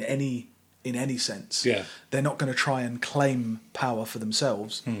power in any sense. Yeah, they're not going to try and claim power for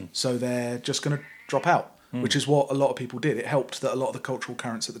themselves, so they're just going to drop out. Which is what a lot of people did. It helped that a lot of the cultural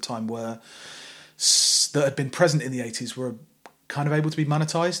currents at the time that had been present in the 80s were kind of able to be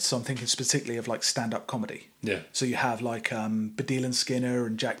monetized. So I'm thinking particularly of like stand-up comedy. Yeah. So you have like Baddiel and Skinner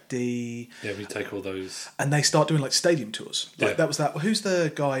and Jack D. Yeah, we take all those. And they start doing like stadium tours. Like that was that. Who's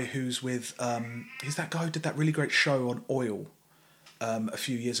the guy who's with... he's that guy who did that really great show on oil a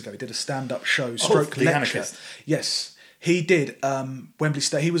few years ago. He did a stand-up show, stroke lecture. Anarchist. Yes. He did Wembley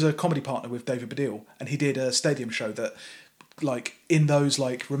Stadium. He was a comedy partner with David Baddiel, and he did a stadium show that, like, in those,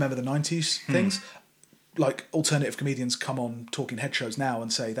 like, remember the 90s things, like, alternative comedians come on talking head shows now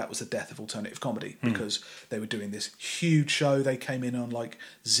and say that was the death of alternative comedy because they were doing this huge show. They came in on, like,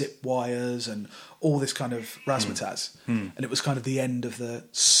 zip wires and all this kind of razzmatazz. And it was kind of the end of the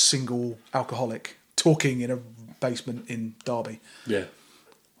single alcoholic talking in a basement in Derby. Yeah.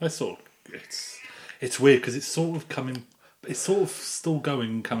 It's weird because it's sort of still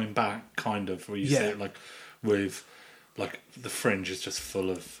coming back, kind of, where you see it like with, like, the Fringe is just full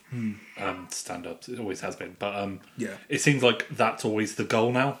of stand-ups. It always has been, but it seems like that's always the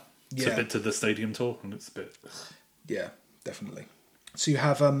goal now, to the stadium tour, and it's a bit... Yeah, definitely. So you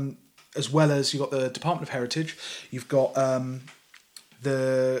have, as well as you've got the Department of Heritage, you've got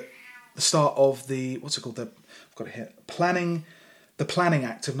the start of the, what's it called? I've got it here. the Planning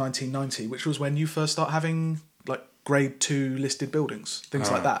Act of 1990, which was when you first start having like grade 2 listed buildings,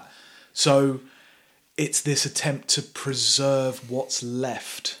 things like that. So it's this attempt to preserve what's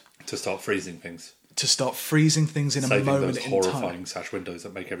left. To start freezing things. To start freezing things in Saving a moment those in horrifying time. sash windows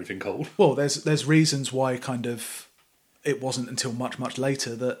that make everything cold. Well, there's reasons why kind of it wasn't until much, much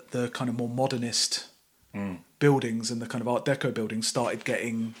later that the kind of more modernist buildings and the kind of Art Deco buildings started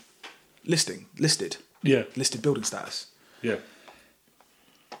getting listed. Yeah. Listed building status. Yeah.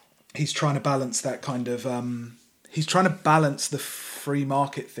 He's trying to balance that kind of... he's trying to balance the free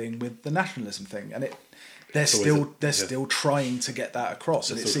market thing with the nationalism thing, and they're still trying to get that across,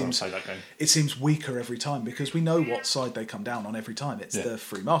 and it seems weaker every time because we know what side they come down on every time. It's the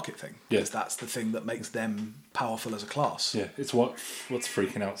free market thing, because that's the thing that makes them powerful as a class. Yeah, it's what's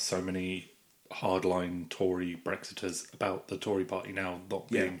freaking out so many hardline Tory Brexiters about the Tory party now not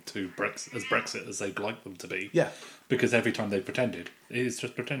being as Brexit as they'd like them to be. Yeah, because every time they pretended, it is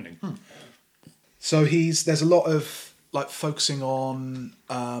just pretending. So there's a lot of like focusing on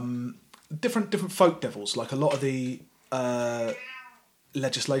different folk devils. Like a lot of the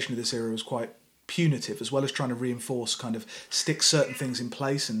legislation of this era was quite punitive, as well as trying to reinforce, kind of stick certain things in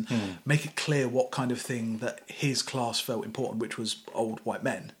place and make it clear what kind of thing that his class felt important, which was old white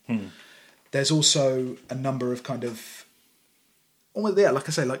men. There's also a number of kind of, like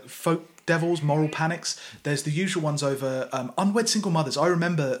I say, like folk devils, moral panics. There's the usual ones over unwed single mothers. I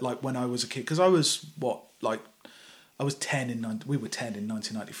remember like when I was a kid, because I was I was 10 we were 10 in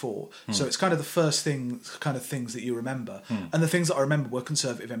 1994. So it's kind of the first things that you remember. And the things that I remember were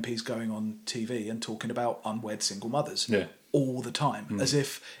Conservative MPs going on TV and talking about unwed single mothers all the time, as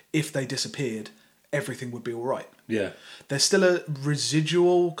if they disappeared, everything would be all right. Yeah. There's still a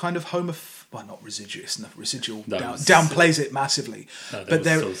residual kind of not residual, it's not residual, downplays it massively. No, but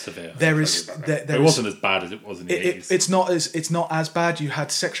there was still severe. It wasn't as bad as it was in the 80s. It's not as bad. You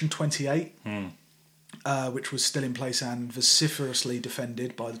had Section 28, which was still in place and vociferously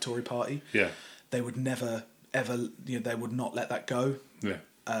defended by the Tory party. Yeah. They would never, ever, they would not let that go. Yeah.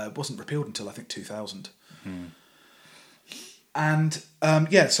 It wasn't repealed until, I think, 2000. And,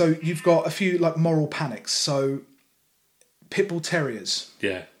 so you've got a few, like, moral panics. So, Pitbull Terriers.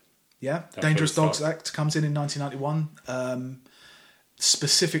 Yeah. Yeah. Dangerous Dogs Act comes in 1991.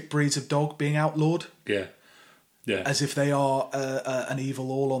 Specific breeds of dog being outlawed. Yeah. Yeah. As if they are an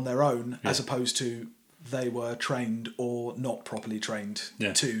evil all on their own, as opposed to they were trained or not properly trained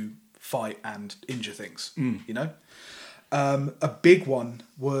to fight and injure things. A big one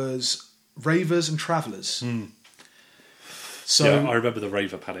was ravers and travellers. So I remember the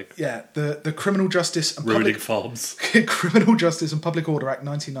raver panic. Yeah, the Criminal Justice and ruining farms. Criminal Justice and Public Order Act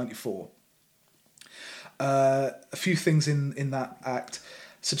 1994. A few things in that act.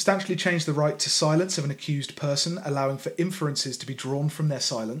 Substantially changed the right to silence of an accused person, allowing for inferences to be drawn from their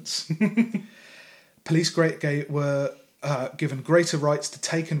silence. Police were given greater rights to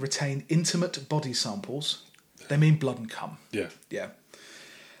take and retain intimate body samples. They mean blood and cum. Yeah. Yeah.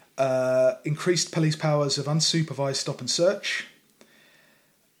 Increased police powers of unsupervised stop and search.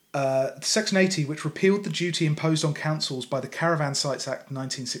 Section 80, which repealed the duty imposed on councils by the Caravan Sites Act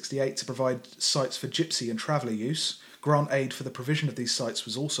 1968 to provide sites for gypsy and traveller use. Grant aid for the provision of these sites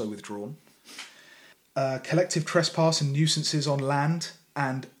was also withdrawn. Collective trespass and nuisances on land,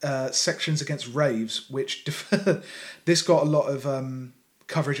 and sections against raves, which this got a lot of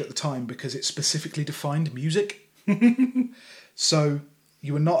coverage at the time because it specifically defined music. So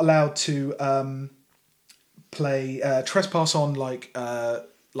you were not allowed to play trespass on like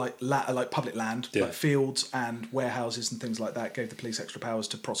public land, like fields and warehouses and things like that. Gave the police extra powers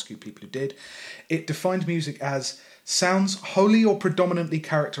to prosecute people who did. It defined music as sounds wholly or predominantly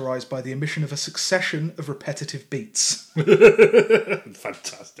characterised by the emission of a succession of repetitive beats.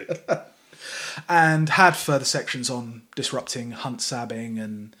 Fantastic. And had further sections on disrupting hunt sabbing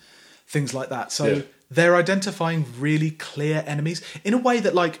and things like that. So they're identifying really clear enemies in a way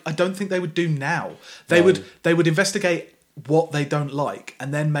that, like, I don't think they would do now. They would investigate what they don't like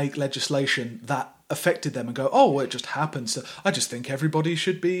and then make legislation that affected them and go, oh, well, it just happens. I just think everybody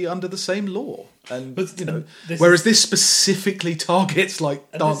should be under the same law. And whereas this specifically targets like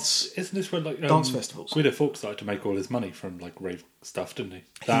isn't this where like dance festivals? Guido Fawkes started to make all his money from like rave stuff, didn't he?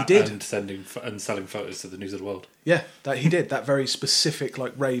 He did, and selling photos to the News of the World. Yeah, he did. That very specific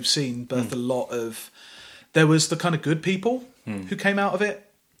like rave scene birthed a lot of. There was the kind of good people who came out of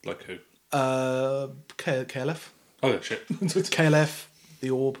it. Like who? KLF. Oh shit. KLF,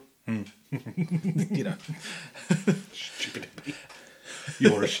 the Orb. You know. Stupid hippie.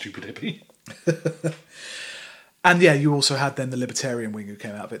 You're a stupid hippie. And yeah, you also had then the libertarian wing who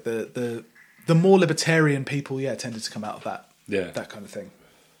came out of it. The more libertarian people, tended to come out of that Yeah. That kind of thing.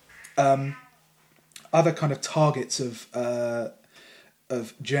 Other kind of targets of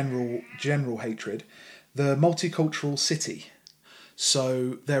general hatred, the multicultural city.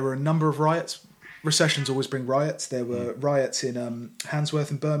 So there were a number of riots. Recessions always bring riots. There were riots in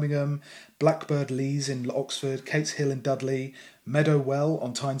Handsworth in Birmingham, Blackbird Leys in Oxford, Cates Hill in Dudley, Meadow Well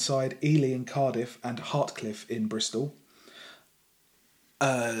on Tyneside, Ely in Cardiff, and Hartcliffe in Bristol.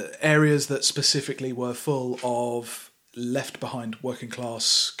 Areas that specifically were full of left behind working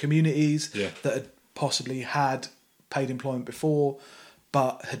class communities that had possibly had paid employment before,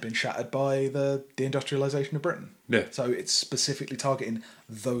 but had been shattered by the deindustrialisation of Britain. Yeah. So it's specifically targeting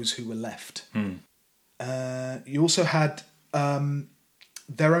those who were left. You also had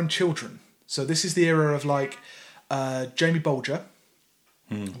their own children. So this is the era of like Jamie Bolger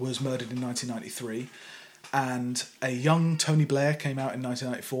was murdered in 1993, and a young Tony Blair came out in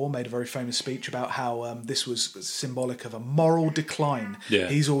 1994, made a very famous speech about how this was symbolic of a moral decline. Yeah.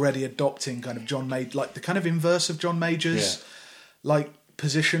 He's already adopting kind of John Major, like the kind of inverse of John Major's like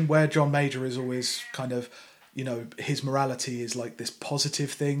position, where John Major is always kind of, you know, his morality is like this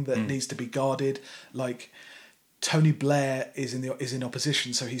positive thing that needs to be guarded. Like Tony Blair is in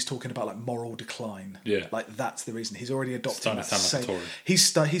opposition, so he's talking about like moral decline. Yeah, like that's the reason he's already adopting that. Sound like a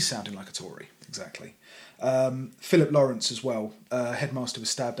Tory. He's sounding like a Tory, exactly. Philip Lawrence as well, headmaster was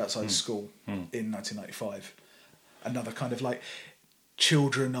stabbed outside school in 1995. Another kind of like,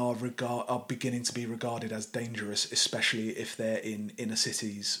 children are beginning to be regarded as dangerous, especially if they're in inner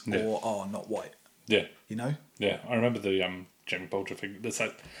cities or are not white. Yeah, you know. Yeah, I remember the Jamie Bolger thing.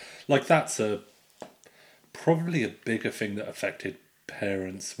 That's probably a bigger thing that affected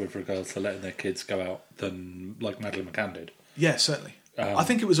parents with regards to letting their kids go out than like Madeleine McCann did. Yeah, certainly. I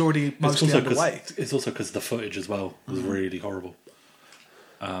think it was already mostly underway. It's also because the footage as well was really horrible.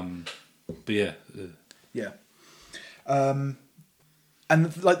 But yeah. Yeah. And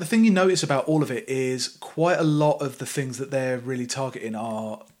like the thing you notice about all of it is quite a lot of the things that they're really targeting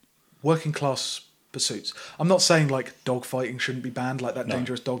are working class pursuits. I'm not saying like dog fighting shouldn't be banned, like that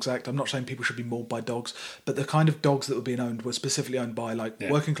Dangerous Dogs Act. I'm not saying people should be mauled by dogs, but the kind of dogs that were being owned were specifically owned by like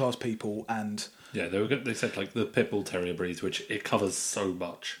working class people. And yeah, they said like the pit bull terrier breeds, which it covers so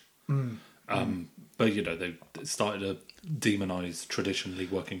much. But you know, they started to demonise traditionally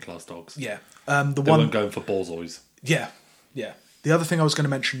working class dogs. Yeah, they weren't going for borzois. Yeah. The other thing I was going to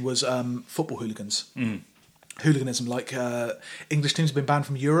mention was football hooligans. Hooliganism, like English teams have been banned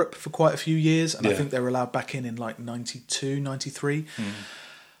from Europe for quite a few years, and I think they were allowed back in like 92, 93,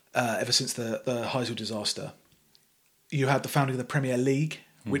 ever since the Heysel disaster. You had the founding of the Premier League,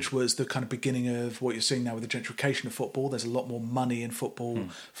 which was the kind of beginning of what you're seeing now with the gentrification of football. There's a lot more money in football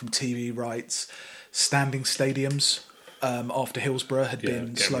from TV rights, standing stadiums. After Hillsborough had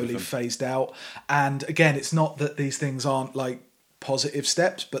been slowly phased out. And again, it's not that these things aren't like positive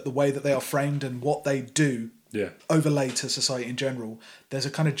steps, but the way that they are framed and what they do overlaid to society in general, there's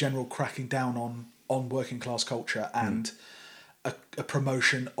a kind of general cracking down on working class culture and a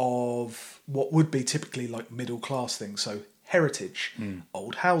promotion of what would be typically like middle class things. So heritage,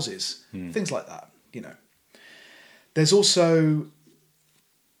 old houses, things like that, you know. There's also,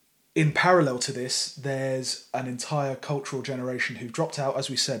 in parallel to this, there's an entire cultural generation who've dropped out, as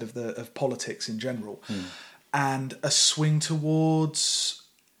we said, of politics in general, and a swing towards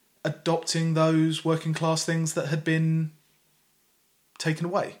adopting those working class things that had been taken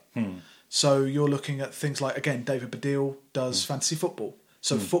away. So you're looking at things like, again, David Baddiel does fantasy football.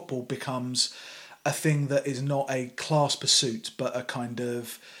 So football becomes a thing that is not a class pursuit, but a kind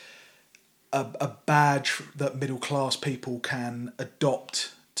of a badge that middle class people can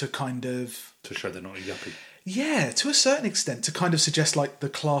adopt to kind of... to show they're not a yuppie. Yeah, to a certain extent, to kind of suggest like the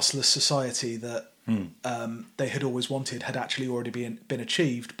classless society that they had always wanted had actually already been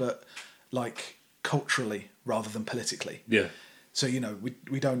achieved, but like culturally rather than politically. Yeah. So, you know,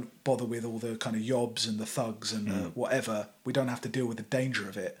 we don't bother with all the kind of yobs and the thugs and the whatever. We don't have to deal with the danger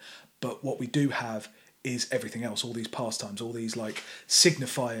of it. But what we do have is everything else, all these pastimes, all these like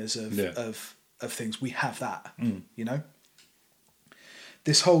signifiers of things. We have that, you know?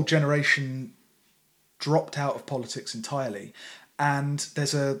 This whole generation dropped out of politics entirely. And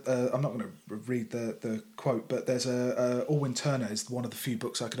there's I'm not going to read the quote, but there's Alwyn Turner is one of the few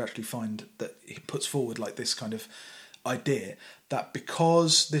books I could actually find that he puts forward like this kind of idea that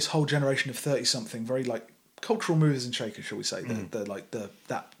because this whole generation of 30-something, very like cultural movers and shakers, shall we say,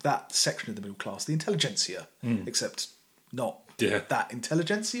 that section of the middle class, the intelligentsia, except not that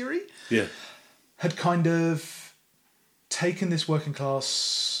intelligentsia-y, had kind of taken this working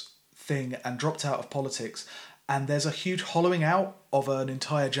class thing and dropped out of politics. And there's a huge hollowing out of an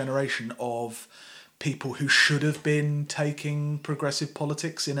entire generation of people who should have been taking progressive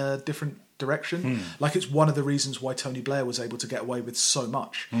politics in a different direction. Like, it's one of the reasons why Tony Blair was able to get away with so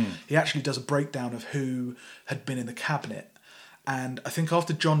much. He actually does a breakdown of who had been in the cabinet. And I think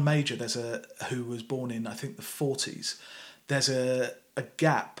after John Major, who was born in, I think, the 40s, there's a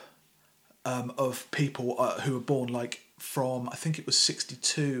gap of people who were born, like, from, I think it was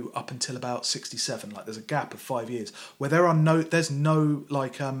 62 up until about 67. Like, there's a gap of 5 years where there's no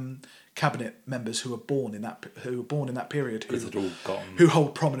cabinet members who were born in that period who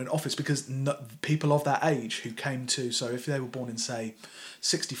hold prominent office, because people of that age who came to, so if they were born in, say,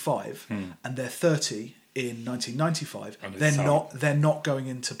 65 and they're 30 in 1995, they're not going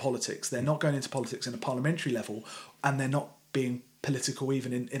into politics. They're not going into politics in a parliamentary level, and they're not being political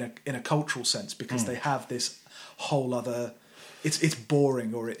even in a cultural sense, because they have this whole other, it's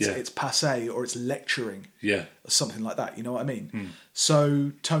boring, or it's passé, or it's lecturing, or something like that, you know what I mean?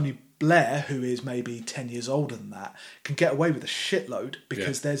 So Tony Blair, who is maybe 10 years older than that, can get away with a shitload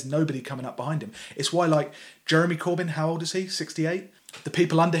because there's nobody coming up behind him. It's why, like, Jeremy Corbyn, how old is he? 68? The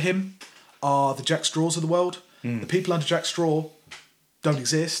people under him are the Jack Straws of the world. The people under Jack Straw don't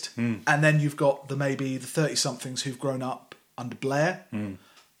exist. And then you've got the 30-somethings who've grown up under Blair.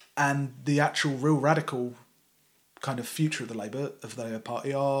 And the actual real radical kind of future of the Labour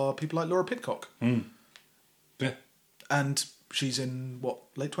Party are people like Laura Pidcock. Yeah. And she's in, what,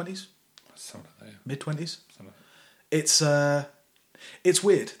 late 20s? Something like that, yeah. Mid-20s? Something like It's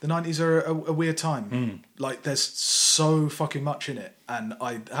weird. The 90s are a weird time. Like, there's so fucking much in it, and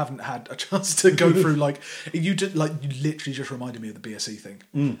I haven't had a chance to go through, you literally just reminded me of the BSE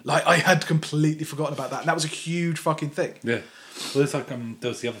thing. Like, I had completely forgotten about that, and that was a huge fucking thing. Yeah. Well, there's there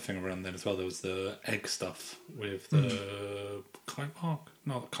was the other thing around then as well. There was the egg stuff with the kite mark.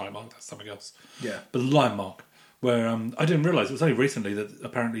 Not the kite mark, that's something else. Yeah. But the lion mark, where I didn't realise, it was only recently that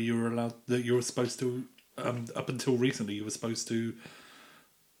apparently you were supposed to, up until recently, you were supposed to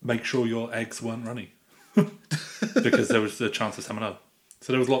make sure your eggs weren't runny. Because there was a chance of salmonella.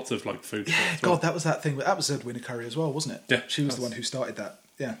 So there was lots of, like, food. Yeah, God, that was that thing. That was Edwina Curry as well, wasn't it? Yeah. She was the one who started that.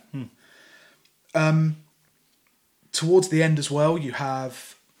 Yeah. Towards the end as well, you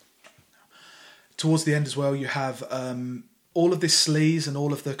have all of this sleaze and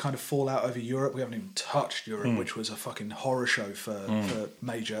all of the kind of fallout over Europe. We haven't even touched Europe, which was a fucking horror show for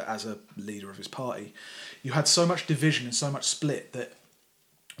Major as a leader of his party. You had so much division and so much split that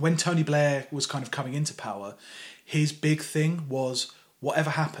when Tony Blair was kind of coming into power, his big thing was,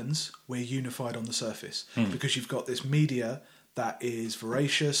 whatever happens, we're unified on the surface. Because you've got this media that is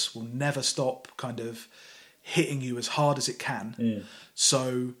voracious, will never stop kind of hitting you as hard as it can.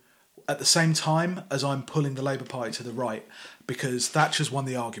 So at the same time as I'm pulling the Labour Party to the right, because Thatcher's won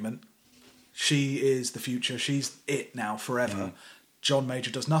the argument, she is the future, she's it now forever. John Major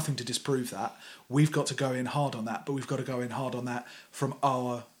does nothing to disprove that. We've got to go in hard on that, but we've got to go in hard on that from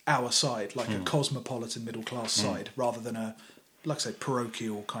our side, like a cosmopolitan middle class side, rather than a, like I say,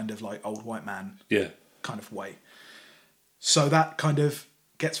 parochial kind of like old white man kind of way. So that kind of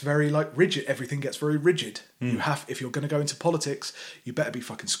gets very rigid. Everything gets very rigid. You have, if you're going to go into politics, you better be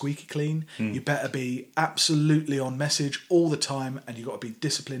fucking squeaky clean. You better be absolutely on message all the time, and you got to be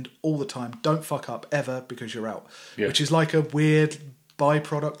disciplined all the time. Don't fuck up ever, because you're out. Which is like a weird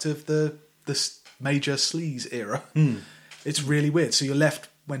byproduct of the Major sleaze era. It's really weird. So you're left,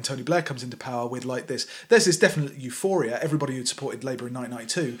 when Tony Blair comes into power, with like this. There's this definite euphoria. Everybody who'd supported Labour in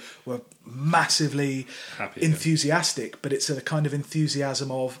 1992 were massively happy, enthusiastic, but it's a kind of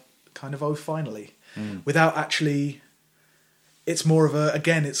enthusiasm of kind of, oh, finally. Without actually... It's more of a...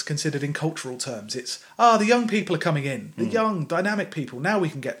 Again, it's considered in cultural terms. It's, the young people are coming in. The young, dynamic people. Now we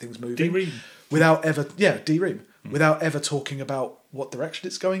can get things moving. D-Ream. Without ever... Yeah, D-Ream. Without ever talking about what direction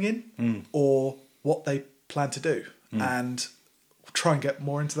it's going in or what they plan to do. And... try and get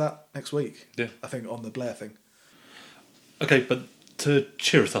more into that next week. Yeah, I think, on the Blair thing. Okay, but to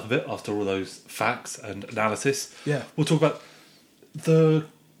cheer us up a bit after all those facts and analysis, we'll talk about the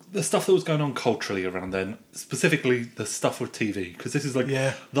stuff that was going on culturally around then, specifically the stuff with TV, because this is like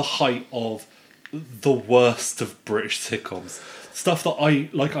the height of the worst of British sitcoms. Stuff that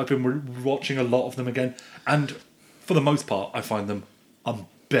I've been watching a lot of them again, and for the most part, I find them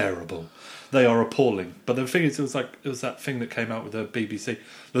unbearable. They are appalling. But the thing is, it was that thing that came out with the BBC.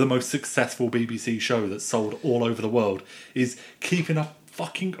 The most successful BBC show that's sold all over the world is Keeping Up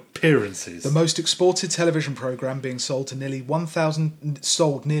Fucking Appearances. The most exported television programme being sold nearly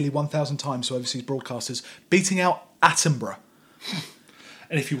 1,000 times to overseas broadcasters, beating out Attenborough.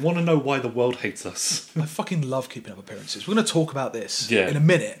 And if you want to know why the world hates us... I fucking love Keeping Up Appearances. We're going to talk about this in a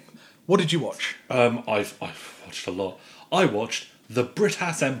minute. What did you watch? I've watched a lot. I watched The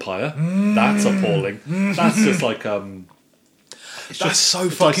Brit-ass Empire. That's appalling. That's just like it's That's just so a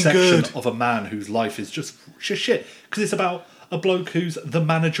fucking dissection good. of a man whose life is just shit. Because it's about a bloke who's the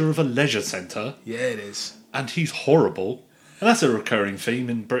manager of a leisure centre, Yeah, it is. and he's horrible. And that's a recurring theme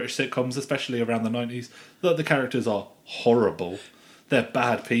in British sitcoms, especially around the 90s, that the characters are horrible. They're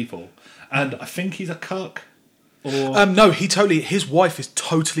bad people. And I think he's a cuck. Or No, his wife is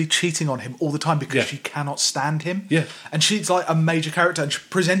totally cheating on him all the time because Yeah. she cannot stand him. Yeah. And she's like a major character and she's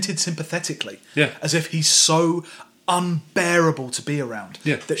presented sympathetically. Yeah. As if he's so unbearable to be around.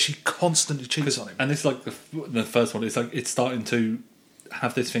 Yeah. That she constantly cheats on him. And it's like the first one. It's like it's starting to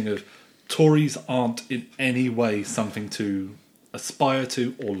have this thing of Tories aren't in any way something to aspire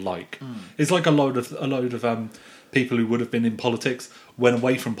to or like. It's like a load of people who would have been in politics went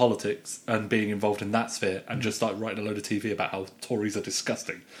away from politics and being involved in that sphere and just started writing a load of TV about how Tories are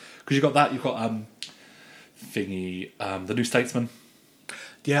disgusting. Because you've got that, you've got the New Statesman.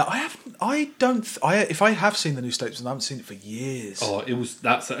 Yeah, if I have seen The New Statesman, I haven't seen it for years. Oh,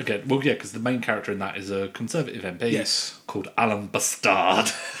 that's again. Well, yeah, because the main character in that is a Conservative MP Yes. called Alan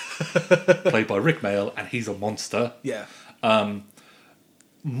Bastard, played by Rick Mail, and he's a monster. Yeah.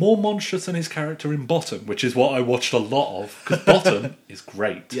 More monstrous than his character in Bottom, which is what I watched a lot of, because Bottom is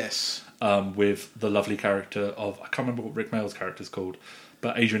great. Yes. With the lovely character of, I can't remember what Rick Mail's character is called,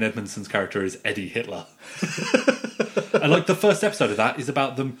 but Adrian Edmondson's character is Eddie Hitler. And like the first episode of that is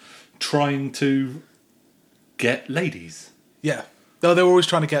about them trying to get ladies. Yeah. They were always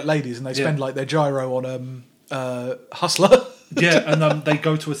trying to get ladies and they spend like their gyro on Hustler. Yeah, and they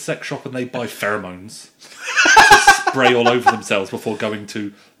go to a sex shop and they buy pheromones to spray all over themselves before going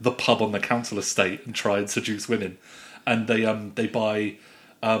to the pub on the council estate and try and seduce women. And they buy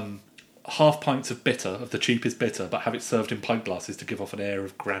half pints of bitter, of the cheapest bitter, but have it served in pint glasses to give off an air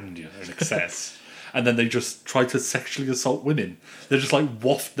of grandeur and excess. And then they just try to sexually assault women. They're just like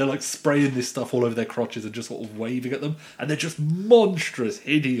they're like spraying this stuff all over their crotches and just sort of waving at them. And they're just monstrous,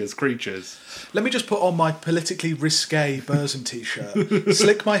 hideous creatures. Let me just put on my politically risque Burzum t-shirt,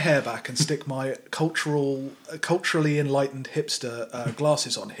 slick my hair back and stick my culturally enlightened hipster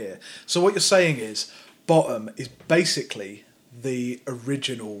glasses on here. So what you're saying is Bottom is basically the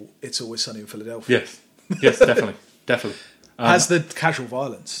original It's Always Sunny in Philadelphia. Yes, definitely. Has the casual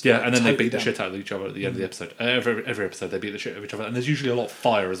violence. Yeah, and then Totally they beat the down. shit out of each other at the end of the episode. Every episode they beat the shit out of each other. And there's usually a lot of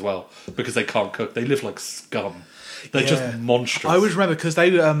fire as well, because they can't cook. They live like scum. They're just monstrous. I always remember because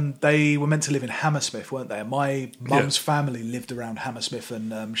they were meant to live in Hammersmith, weren't they? My mum's family lived around Hammersmith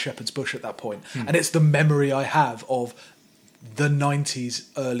and Shepherd's Bush at that point. And it's the memory I have of the 90s,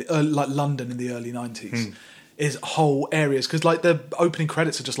 like London in the early 90s. Is whole areas, because like the opening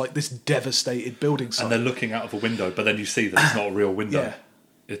credits are just like this devastated building site. And they're looking out of a window, but then you see that it's not a real window. Yeah.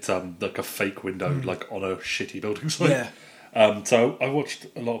 It's like a fake window, like on a shitty building site. Yeah. So I watched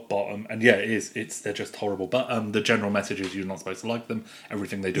a lot of Bottom, and yeah, they're just horrible. But the general message is you're not supposed to like them.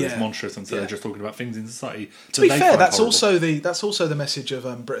 Everything they do is monstrous, and so they're just talking about things in society. To be fair, that's also the message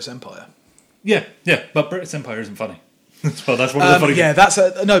of British Empire. Yeah, but British Empire isn't funny. Well, that's one of the funny. Yeah, that's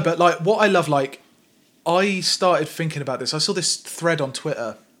but like what I love, like I started thinking about this. I saw this thread on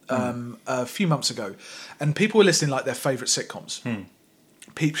Twitter a few months ago, and people were listing like their favourite sitcoms.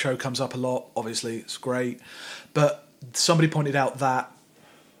 Peep Show comes up a lot. Obviously, it's great, but somebody pointed out that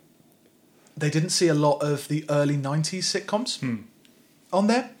they didn't see a lot of the early 90s sitcoms on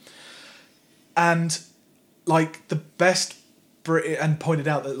there. And like the best and pointed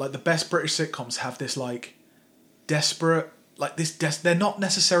out that like the best British sitcoms have this like desperate, like this they're not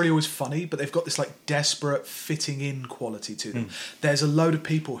necessarily always funny, but they've got this like desperate fitting in quality to them. There's a load of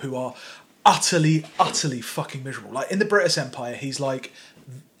people who are utterly fucking miserable. Like in the British Empire, he's like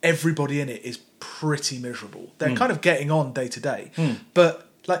everybody in it is pretty miserable. They're kind of getting on day to day, but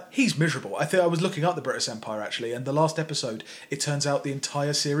like he's miserable. I think I was looking up the British Empire actually, and the last episode, it turns out the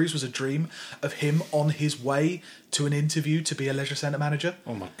entire series was a dream of him on his way to an interview to be a leisure centre manager.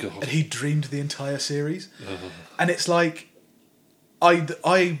 Oh my god! And he dreamed the entire series, and it's like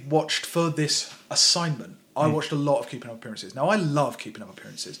I watched for this assignment. I watched a lot of Keeping Up Appearances. Now I love Keeping Up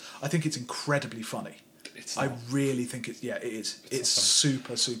Appearances. I think it's incredibly funny. I really think it is. It's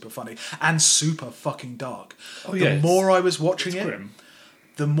super funny and super fucking dark. Oh, yeah, the more I was watching it, grim.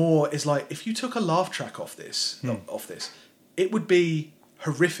 the more is like if you took a laugh track off this, it would be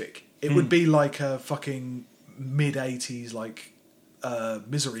horrific. It would be like a fucking mid-80s like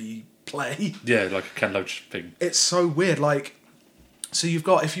misery play. Yeah, like a Ken Loach thing. It's so weird. Like, so you've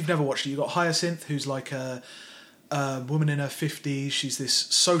got, if you've never watched it, you've got Hyacinth, who's like a woman in her 50s. She's this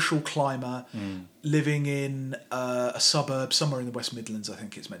social climber living in a suburb somewhere in the West Midlands, I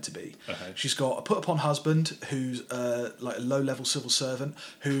think it's meant to be. Okay. She's got a put-upon husband who's like a low-level civil servant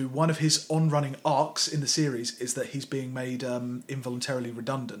who one of his on-running arcs in the series is that he's being made involuntarily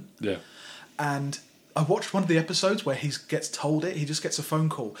redundant. Yeah. And I watched one of the episodes where he gets told it. He just gets a phone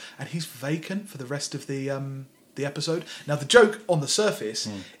call and he's vacant for the rest of the episode. Now, the joke on the surface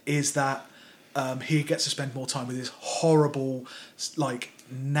is that he gets to spend more time with his horrible, like,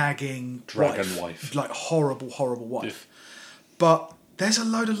 nagging Dragon wife. Like, horrible wife. But there's a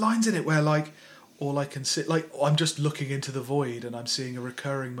load of lines in it where, like, all I can see... Like, I'm just looking into the void and I'm seeing a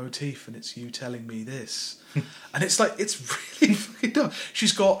recurring motif and it's you telling me this. And it's like, it's really fucking dumb.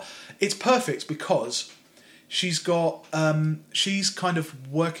 She's got... It's perfect because... She's got, she's kind of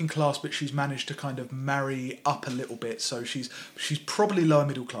working class, but she's managed to kind of marry up a little bit. So she's probably lower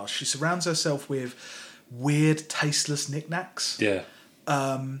middle class. She surrounds herself with weird, tasteless knickknacks. Yeah.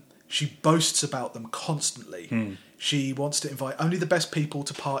 She boasts about them constantly. She wants to invite only the best people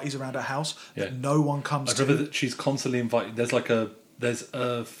to parties around her house that no one comes to. I remember that she's constantly invited. There's like a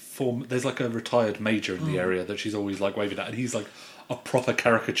retired major in the area that she's always like waving at, and he's like a proper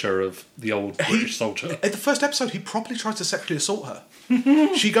caricature of the old British soldier. In the first episode, he properly tries to sexually assault her.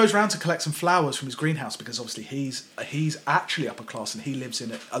 She goes round to collect some flowers from his greenhouse because obviously he's actually upper class and he lives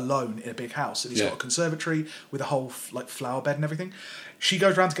alone in a big house. And he's got a conservatory with a whole like flower bed and everything. She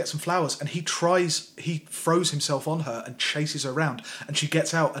goes round to get some flowers and he throws himself on her and chases her around. And she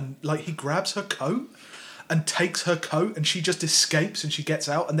gets out and like he grabs her coat and takes her coat and she just escapes and she gets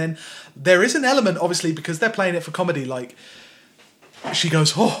out. And then there is an element, obviously, because they're playing it for comedy, like she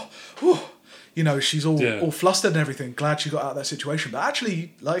goes, you know, she's all flustered and everything, glad she got out of that situation. But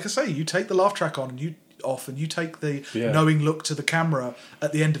actually, like I say, you take the laugh track on and you take the knowing look to the camera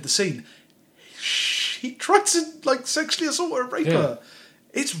at the end of the scene. He tries to like sexually assault her and rape her.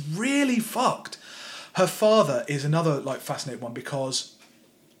 It's really fucked. Her father is another like fascinating one because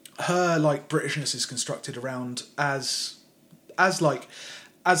her like Britishness is constructed around as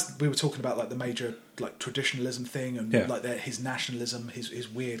we were talking about like the major like traditionalism thing and like his nationalism, his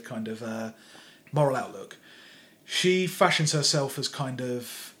weird kind of moral outlook. She fashions herself as kind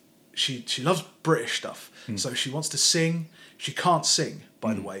of she loves British stuff, so she wants to sing. She can't sing,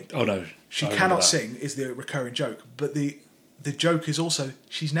 by the way. Oh no, she cannot sing is the recurring joke. But the joke is also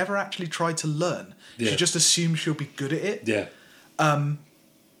she's never actually tried to learn. She just assumes she'll be good at it. Yeah.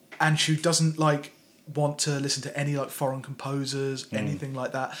 And she doesn't like want to listen to any like foreign composers, anything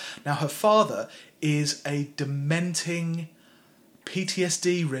like that. Now her father is a dementing,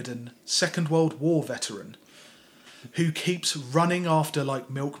 PTSD-ridden Second World War veteran who keeps running after like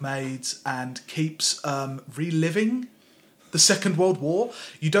milkmaids and keeps reliving the Second World War.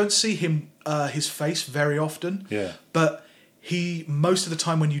 You don't see him his face very often, but he most of the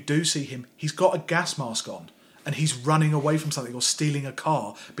time when you do see him, he's got a gas mask on. And he's running away from something or stealing a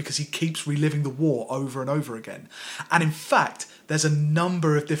car because he keeps reliving the war over and over again. And in fact, there's a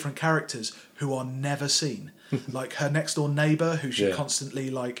number of different characters who are never seen. Like her next door neighbour, who she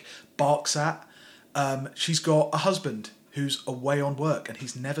constantly like barks at. She's got a husband who's away on work and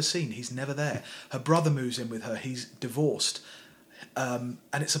he's never seen. He's never there. Her brother moves in with her. He's divorced. And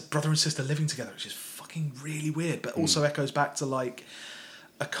it's a brother and sister living together, which is fucking really weird. But also echoes back to like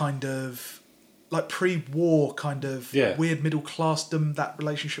a kind of... like pre-war kind of weird middle classdom, that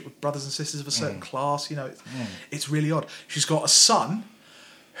relationship with brothers and sisters of a certain class, you know, it's really odd. She's got a son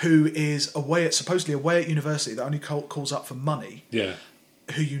who is supposedly away at university that only calls up for money,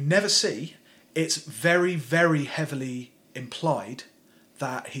 who you never see. It's very, very heavily implied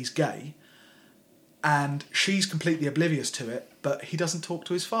that he's gay, and she's completely oblivious to it, but he doesn't talk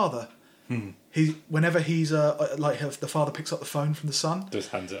to his father. Whenever he's the father picks up the phone from the son, just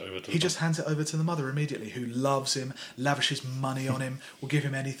hands it over to just hands it over to the mother immediately, who loves him, lavishes money on him, will give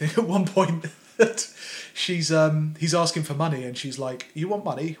him anything. At one point, he's asking for money, and she's like, "You want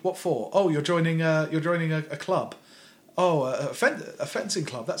money? What for? Oh, you're joining a club. Oh, a fencing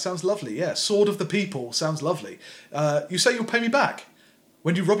club. That sounds lovely. Yeah, Sword of the People sounds lovely. You say you'll pay me back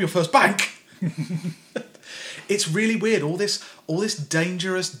when you rob your first bank." It's really weird. All this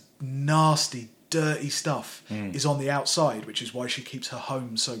dangerous, nasty, dirty stuff is on the outside, which is why she keeps her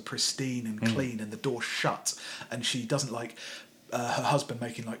home so pristine and clean and the door shut, and she doesn't like her husband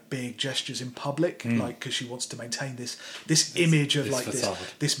making like big gestures in public, like because she wants to maintain this image of like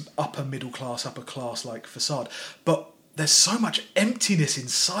this upper class like facade. But there's so much emptiness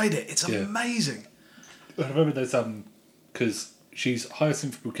inside it. It's amazing. I remember there's because she's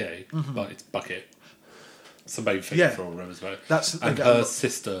Hyacinth Bouquet, but it's Bucket. It's the main thing Yeah. for all remembers about it. That's and her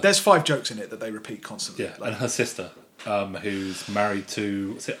sister. There's 5 jokes in it that they repeat constantly. Yeah, and her sister, who's married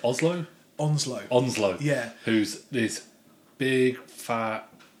to, is it Oslo? Onslow. Yeah. Who's this big, fat,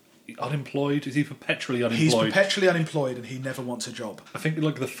 unemployed. Is he perpetually unemployed? He's perpetually unemployed and he never wants a job. I think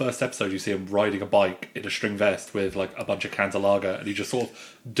like the first episode you see him riding a bike in a string vest with like a bunch of cans of lager, and he just sort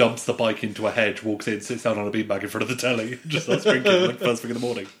of dumps the bike into a hedge, walks in, sits down on a beanbag in front of the telly, just starts drinking like first thing in the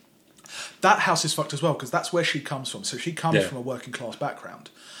morning. That house is fucked as well because that's where she comes from. So she comes from a working class background.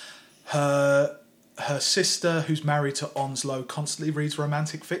 Her sister, who's married to Onslow, constantly reads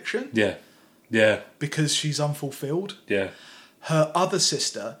romantic fiction. Yeah. Because she's unfulfilled. Yeah. Her other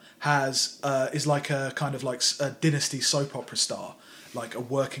sister is like a kind of like a dynasty soap opera star, like a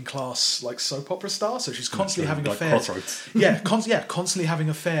working class like soap opera star. So she's constantly having like affairs. Crossroads. Constantly having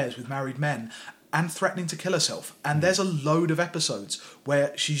affairs with married men and threatening to kill herself. And there's a load of episodes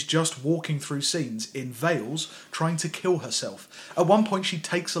where she's just walking through scenes in veils trying to kill herself. At one point, she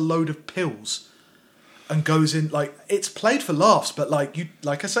takes a load of pills and goes in, like, it's played for laughs, but like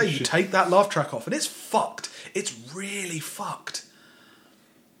I say, you take that laugh track off and it's fucked. It's really fucked.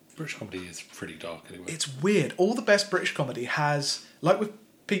 British comedy is pretty dark anyway. It's weird. All the best British comedy has, like with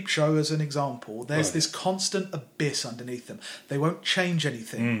Peep Show as an example, there's this constant abyss underneath them. They won't change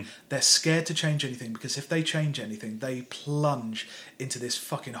anything. They're scared to change anything because if they change anything, they plunge into this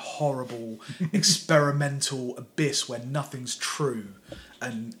fucking horrible experimental abyss where nothing's true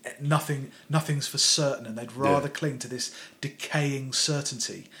and nothing's for certain, and they'd rather cling to this decaying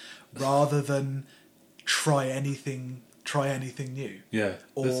certainty rather than try anything new. Yeah.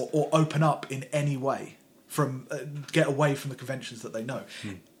 Or open up in any way. Get away from the conventions that they know.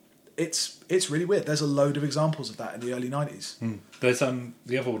 It's really weird. There's a load of examples of that in the early 90s. There's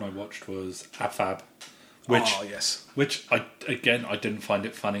the other one I watched was AbFab, which I didn't find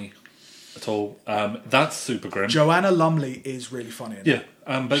it funny at all. That's super grim. Joanna Lumley is really funny in that.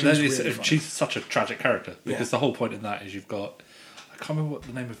 But she's such a tragic character because the whole point in that is you've got, I can't remember what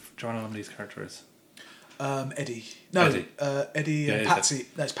the name of Joanna Lumley's character is. Eddie. No, Eddie and Patsy.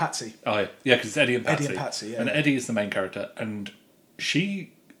 No, it's Patsy. Oh, yeah, because it's Eddie and Patsy. Eddie and Patsy, yeah. And Eddie is the main character, and she's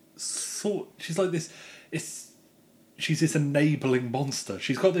like this. She's this enabling monster.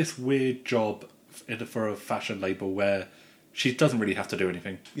 She's got this weird job for a fashion label where she doesn't really have to do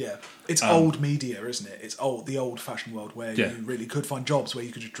anything. Yeah, it's old media, isn't it? It's the old fashion world where you really could find jobs where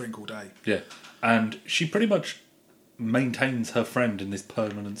you could just drink all day. Yeah, and she pretty much maintains her friend in this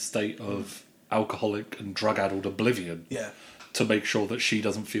permanent state of alcoholic and drug-addled oblivion to make sure that she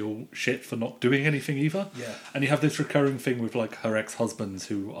doesn't feel shit for not doing anything either. Yeah. And you have this recurring thing with like her ex-husbands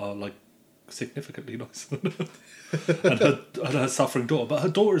who are like significantly nicer than her and her suffering daughter. But her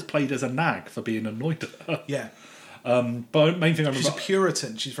daughter is played as a nag for being annoyed at her. Yeah. But main thing I remember... She's a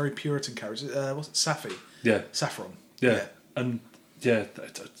Puritan. She's a very Puritan character. What's it? Sapphi? Yeah. Saffron. Yeah. And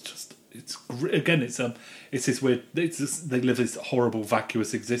it's this weird. They live this horrible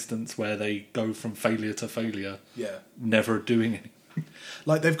vacuous existence where they go from failure to failure. Yeah, never doing anything.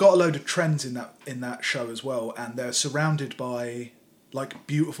 Like they've got a load of trends in that show as well, and they're surrounded by like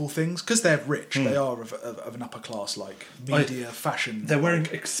beautiful things because they're rich. They are of an upper class like media fashion. They're wearing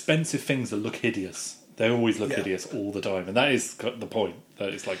expensive things that look hideous. They always look hideous all the time, and that is the point.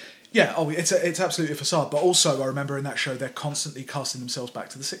 That it's like. Yeah, it's absolutely a facade. But also, I remember in that show, they're constantly casting themselves back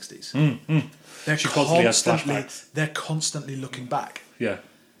to the 60s. They're constantly looking back. Yeah.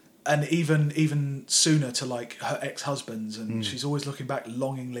 And even sooner to like her ex-husbands, and she's always looking back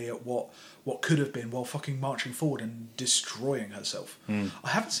longingly at what could have been while fucking marching forward and destroying herself. I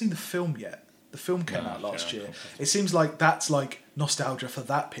haven't seen the film yet. The film came out last year. It seems like that's like nostalgia for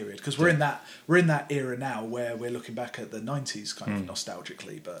that period because we're in that era now where we're looking back at the 90s kind of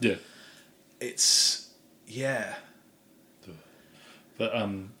nostalgically, but it's But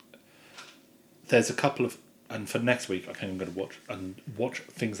there's a couple of, and for next week I think I'm going to watch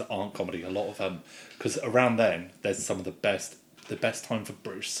things that aren't comedy. A lot of because around then there's some of the best time for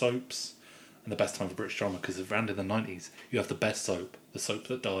British soaps and the best time for British drama because around in the 90s you have the best soap, the soap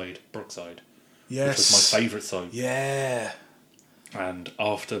that died, Brookside. Yes. Which was my favourite soap. Yeah. And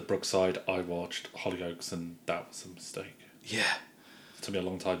after Brookside, I watched Hollyoaks, and that was a mistake. Yeah. It took me a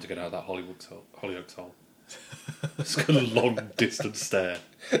long time to get out of that Hollyoaks hole. It's got a long distance stare.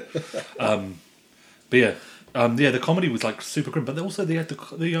 The comedy was like super grim, but also they had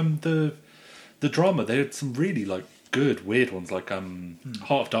the drama. They had some really like good weird ones, like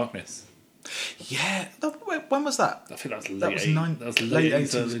Heart of Darkness. Yeah, when was that? I think that was late. That was late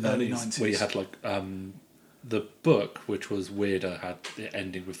 80s, early 90s, where you had like the book, which was weirder, had the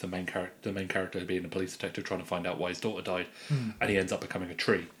ending with the main character being a police detective trying to find out why his daughter died, and he ends up becoming a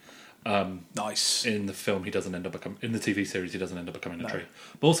tree. Nice. In the film, he doesn't end up in the TV series, he doesn't end up becoming a tree.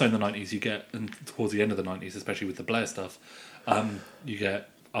 But also in the 90s, you get, and towards the end of the 90s, especially with the Blair stuff, you get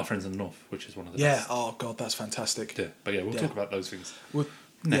Our Friends in the North, which is one of the best. Oh god, that's fantastic. Yeah, but we'll talk about those things We'll,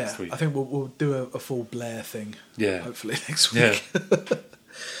 next week. I think we'll do a full Blair thing. Yeah, hopefully next week.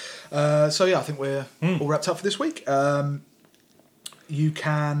 Yeah. So I think we're all wrapped up for this week. You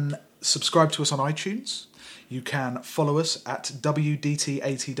can subscribe to us on iTunes. You can follow us at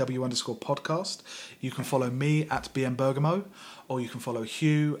WDTATW_podcast. You can follow me at BM Bergamo, or you can follow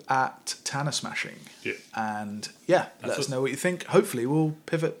Hugh at Tanner Smashing. Yeah. And let us know what you think. Hopefully we'll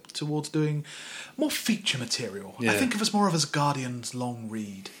pivot towards doing more feature material. Yeah. I think of us more of as Guardian's long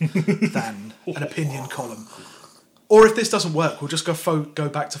read than an opinion column. Or if this doesn't work, we'll just go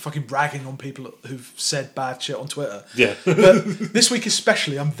back to fucking bragging on people who've said bad shit on Twitter. Yeah. But this week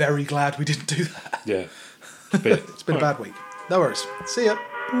especially, I'm very glad we didn't do that. Yeah. It's been a bad week. No worries. See ya.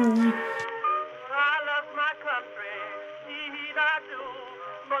 I love my country, indeed I do,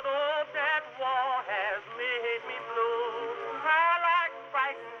 but oh, that war has made me blue. I like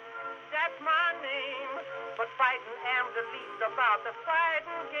fighting, that's my name, but fighting am the least about the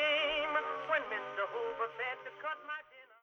fighting game. When Mr. Hoover said to cut my